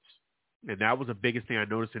defense. And that was the biggest thing I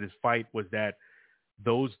noticed in his fight, was that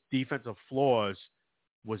those defensive flaws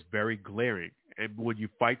was very glaring. And when you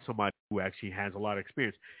fight somebody who actually has a lot of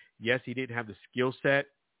experience, yes, he didn't have the skill set,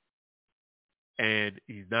 and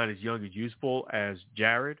he's not as young and useful as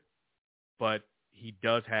Jared, but he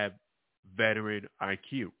does have veteran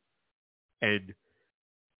IQ. And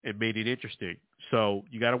it made it interesting. So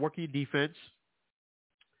you got to work on your defense.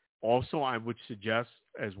 Also, I would suggest,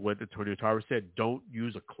 as what Antonio Tarver said, don't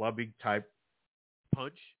use a clubbing type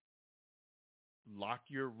punch. Lock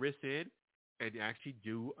your wrist in and actually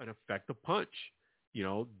do an effective punch.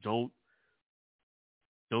 Don't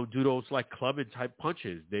do those like clubbing type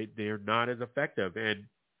punches. They're not as effective. And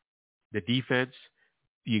the defense,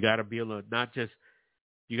 you got to be able to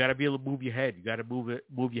you got to be able to move your head. You got to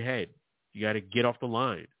move your head. You got to get off the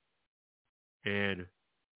line. And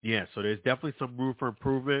yeah, so there's definitely some room for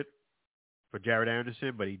improvement for Jared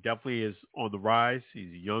Anderson, but he definitely is on the rise.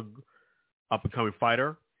 He's a young, up-and-coming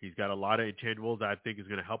fighter. He's got a lot of intangibles that I think is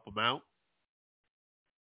going to help him out.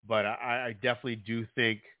 But I definitely do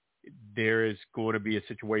think there is going to be a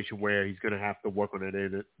situation where he's going to have to work on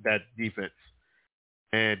that defense.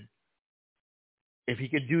 And if he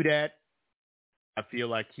can do that, I feel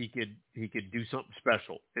like he could do something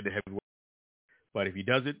special in the heavyweight. But if he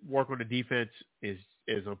doesn't work on the defense, is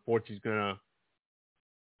is unfortunately gonna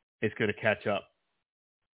catch up.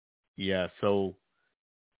 Yeah, so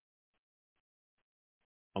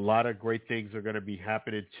a lot of great things are gonna be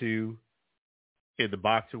happening too in the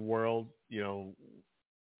boxing world. You know,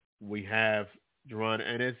 we have DeShawn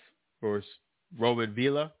Ennis versus Roman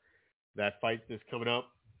Villa. That fight is coming up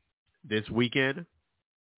this weekend.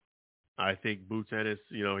 I think Boots Ennis,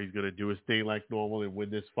 you know, he's going to do his thing like normal and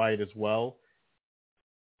win this fight as well.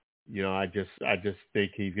 You know, I just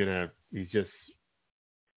think he's just,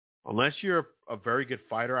 unless you're a very good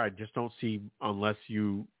fighter, I just don't see, unless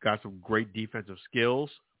you got some great defensive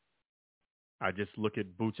skills, I just look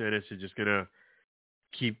at Boots Ennis and just going to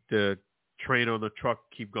keep the train on the truck,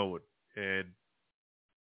 keep going. And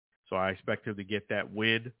so I expect him to get that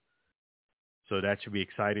win. So that should be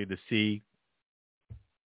exciting to see.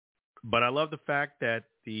 But I love the fact that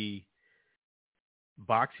the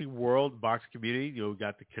boxing world, boxing community, you know, we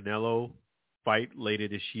got the Canelo fight later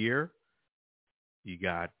this year. You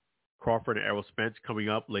got Crawford and Errol Spence coming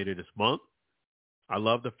up later this month. I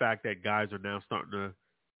love the fact that guys are now starting to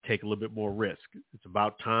take a little bit more risk. It's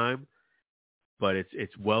about time, but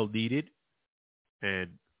it's well needed. And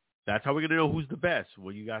that's how we're going to know who's the best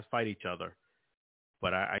when you guys fight each other.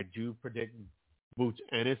 But I do predict Boots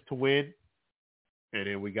Ennis to win. And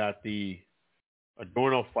then we got the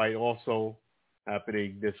Adorno fight also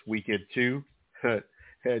happening this weekend too.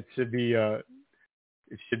 It should be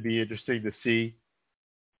interesting to see.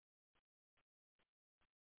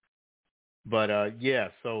 But yeah,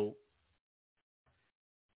 so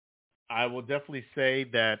I will definitely say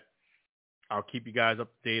that I'll keep you guys up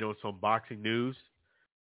to date on some boxing news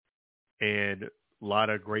and a lot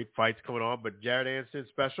of great fights coming on. But Jared Anderson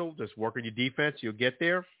special, just work on your defense. You'll get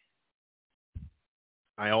there.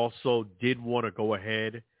 I also did want to go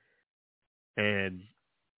ahead and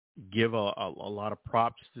give a lot of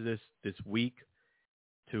props to this week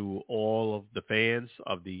to all of the fans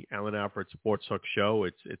of the Alan Alfred Sports Talk Show.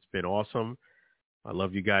 It's been awesome. I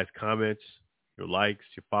love you guys' comments, your likes,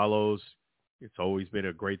 your follows. It's always been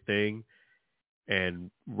a great thing.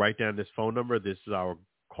 And write down this phone number. This is our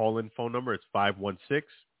call-in phone number. It's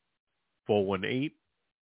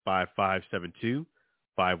 516-418-5572,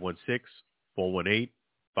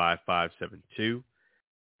 516-418-5572.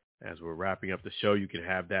 As we're wrapping up the show, you can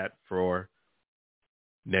have that for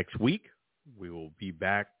next week. We will be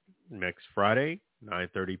back next Friday,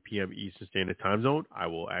 9:30 p.m. Eastern Standard Time Zone. I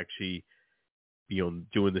will actually be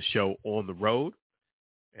doing the show on the road.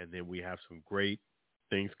 And then we have some great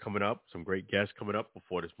things coming up, some great guests coming up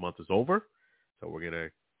before this month is over. So we're going to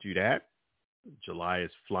do that. July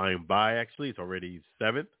is flying by, actually. It's already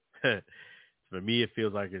 7th. For me, it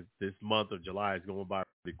feels like this month of July is going by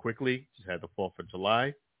pretty quickly. Just had the 4th of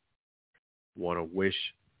July. Want to wish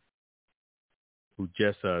who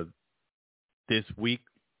just this week,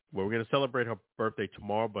 well, we're going to celebrate her birthday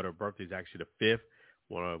tomorrow, but her birthday is actually the 5th.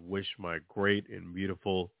 Want to wish my great and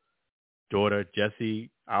beautiful daughter,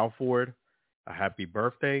 Jessie Alford, a happy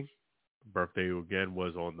birthday. Birthday, again,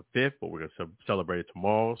 was on the 5th, but we're going to celebrate it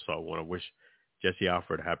tomorrow. So I want to wish Jessie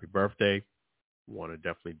Alford a happy birthday. Want to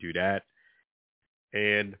definitely do that.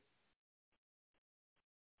 And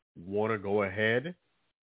want to go ahead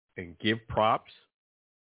and give props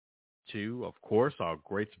to, of course, our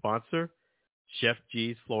great sponsor, Chef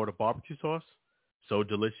G's Florida Barbecue Sauce. So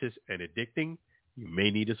delicious and addicting, you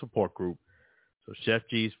may need a support group. So Chef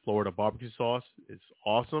G's Florida Barbecue Sauce is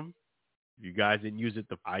awesome. If you guys didn't use it,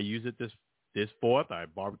 I use it this 4th. I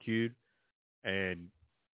barbecued, and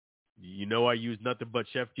you know I use nothing but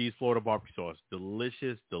Chef G's Florida Barbecue Sauce.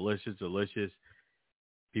 Delicious, delicious, delicious.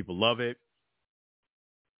 People love it.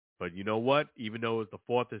 But you know what? Even though the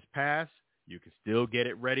 4th is past, you can still get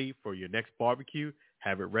it ready for your next barbecue.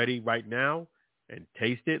 Have it ready right now and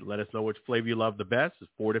taste it. Let us know which flavor you love the best. There's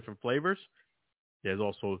 4 different flavors. There's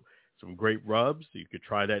also some great rubs. You could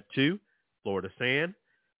try that too. Florida Sand.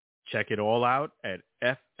 Check it all out at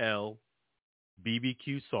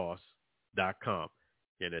flbbqsauce.com.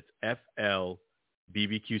 And it's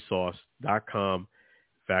flbbqsauce.com. In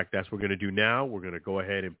fact, that's what we're going to do now. We're going to go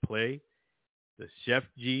ahead and play the Chef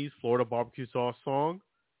G's Florida Barbecue Sauce song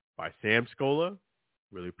by Sam Scola.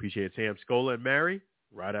 Really appreciate Sam Scola and Mary,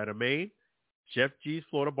 right out of Maine. Chef G's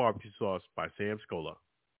Florida Barbecue Sauce by Sam Scola.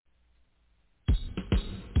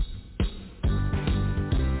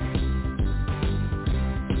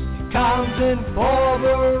 Comes in for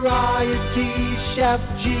variety, Chef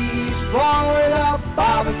G's Florida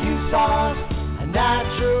Barbecue Sauce, a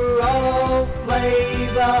natural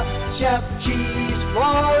flavor. Chef G's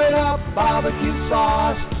Florida Barbecue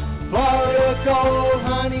Sauce, Florida Gold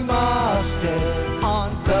Honey Mustard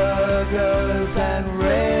on burgers and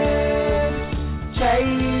ribs.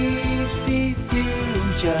 tasty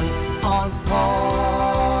fusion on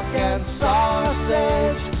pork and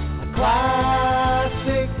sausage, a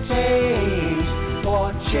classic taste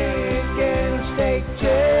for chicken steak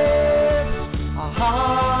tips, a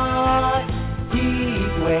hot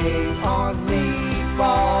heat wave on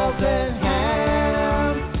meatballs and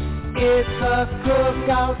ham. It's a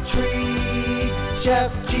cookout treat,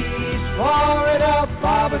 Chef G's Florida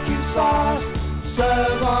barbecue sauce.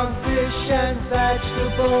 Serve on fish and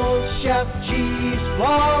vegetables, Chef G's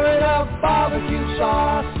Florida barbecue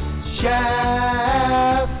sauce.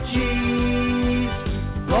 Chef G's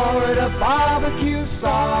Florida barbecue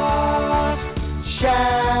sauce.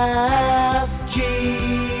 Chef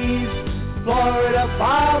G's Florida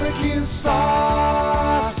barbecue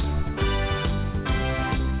sauce.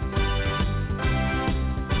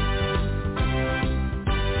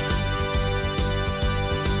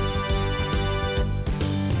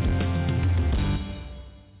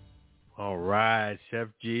 All right, Chef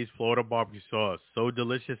G's Florida barbecue sauce. So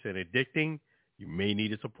delicious and addicting, you may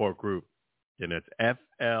need a support group. And that's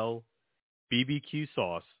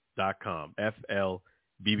FLBBQSauce.com.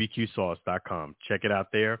 FLBBQSauce.com. Check it out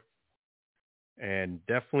there. And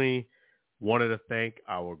definitely wanted to thank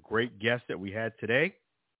our great guest that we had today.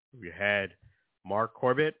 We had Mark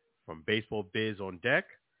Corbett from BaseballBiz On Deck.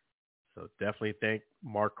 So definitely thank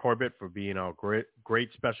Mark Corbett for being our great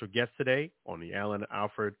special guest today on the Alan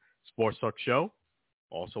Alford Sports Talk Show.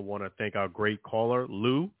 Also want to thank our great caller,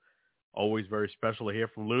 Lou. Always very special to hear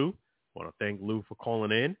from Lou. Want to thank Lou for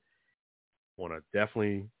calling in. Want to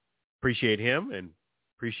definitely appreciate him and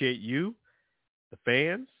appreciate you, the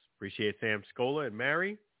fans. Appreciate Sam Scola and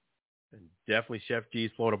Mary. And definitely Chef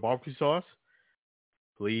G's Florida Barbecue Sauce.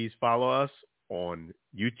 Please follow us on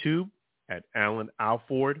YouTube at Alan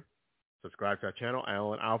Alford. Subscribe to our channel,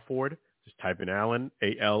 Alan Alford. Just type in Alan,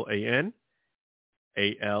 A-L-A-N.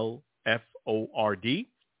 A-L-F-O-R-D.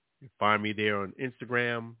 You can find me there on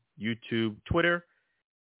Instagram, YouTube, Twitter.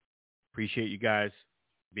 Appreciate you guys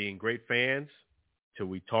being great fans. Till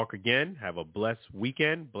we talk again, have a blessed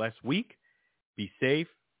weekend, blessed week. Be safe,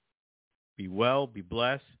 be well, be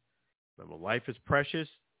blessed. Remember, life is precious.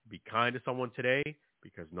 Be kind to someone today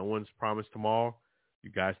because no one's promised tomorrow.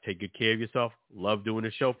 You guys take good care of yourself. Love doing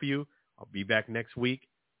the show for you. I'll be back next week.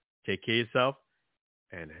 Take care of yourself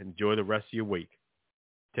and enjoy the rest of your week.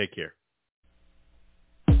 Take care.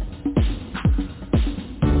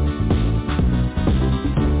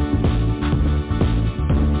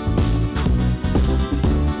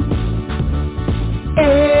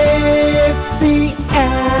 It's the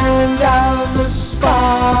end of the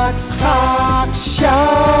Sports Talk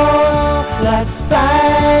Show. Let's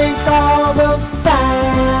thank all the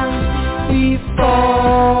fans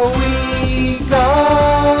before we go.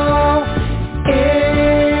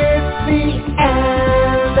 It's the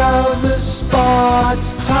end of the Sports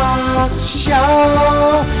Talk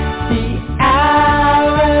Show. The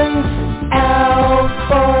Alan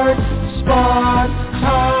Alford Sports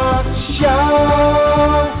Talk Show.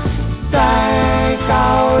 Thank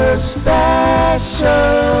our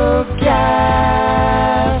special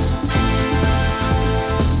guest.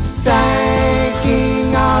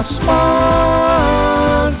 Thanking our sponsor.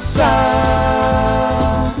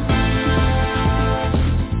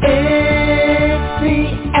 It's the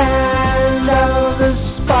end of the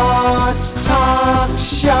Sports Talk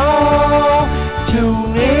Show.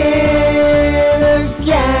 Tune in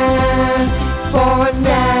again for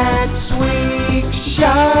next week's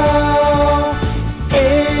show.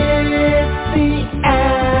 It's the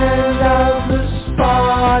end of the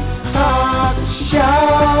Sports Talk Show.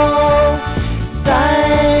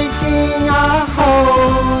 Thanking our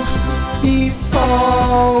host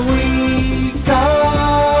before we go.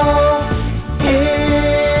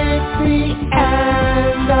 It's the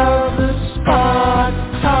end of the Sports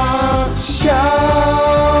Talk Show.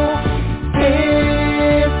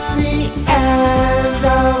 It's the end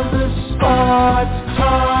of the Sports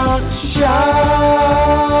Talk Show.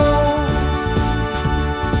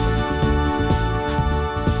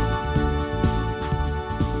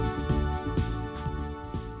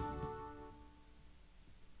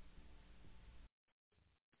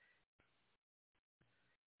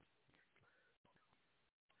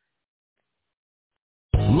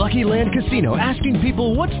 Lucky Land Casino, asking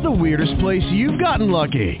people, what's the weirdest place you've gotten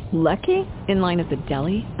lucky? Lucky? In line at the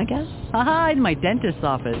deli, I guess? Aha, in my dentist's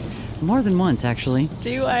office. More than once, actually.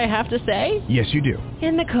 Do I have to say? Yes, you do.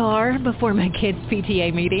 In the car before my kids'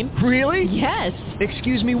 PTA meeting. Really? Yes.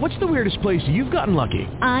 Excuse me, what's the weirdest place you've gotten lucky?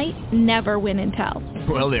 I never win and tell.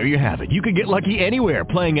 Well, there you have it. You can get lucky anywhere,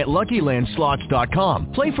 playing at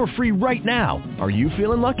LuckyLandSlots.com. Play for free right now. Are you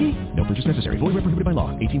feeling lucky? No purchase necessary. Void where prohibited by law.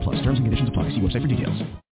 18+. Terms and conditions apply. See website for details.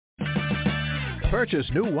 Purchase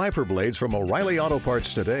new wiper blades from O'Reilly Auto Parts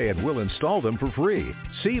today and we'll install them for free.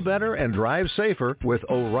 See better and drive safer with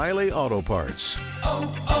O'Reilly Auto Parts.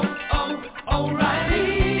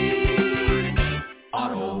 O'Reilly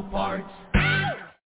Auto Parts.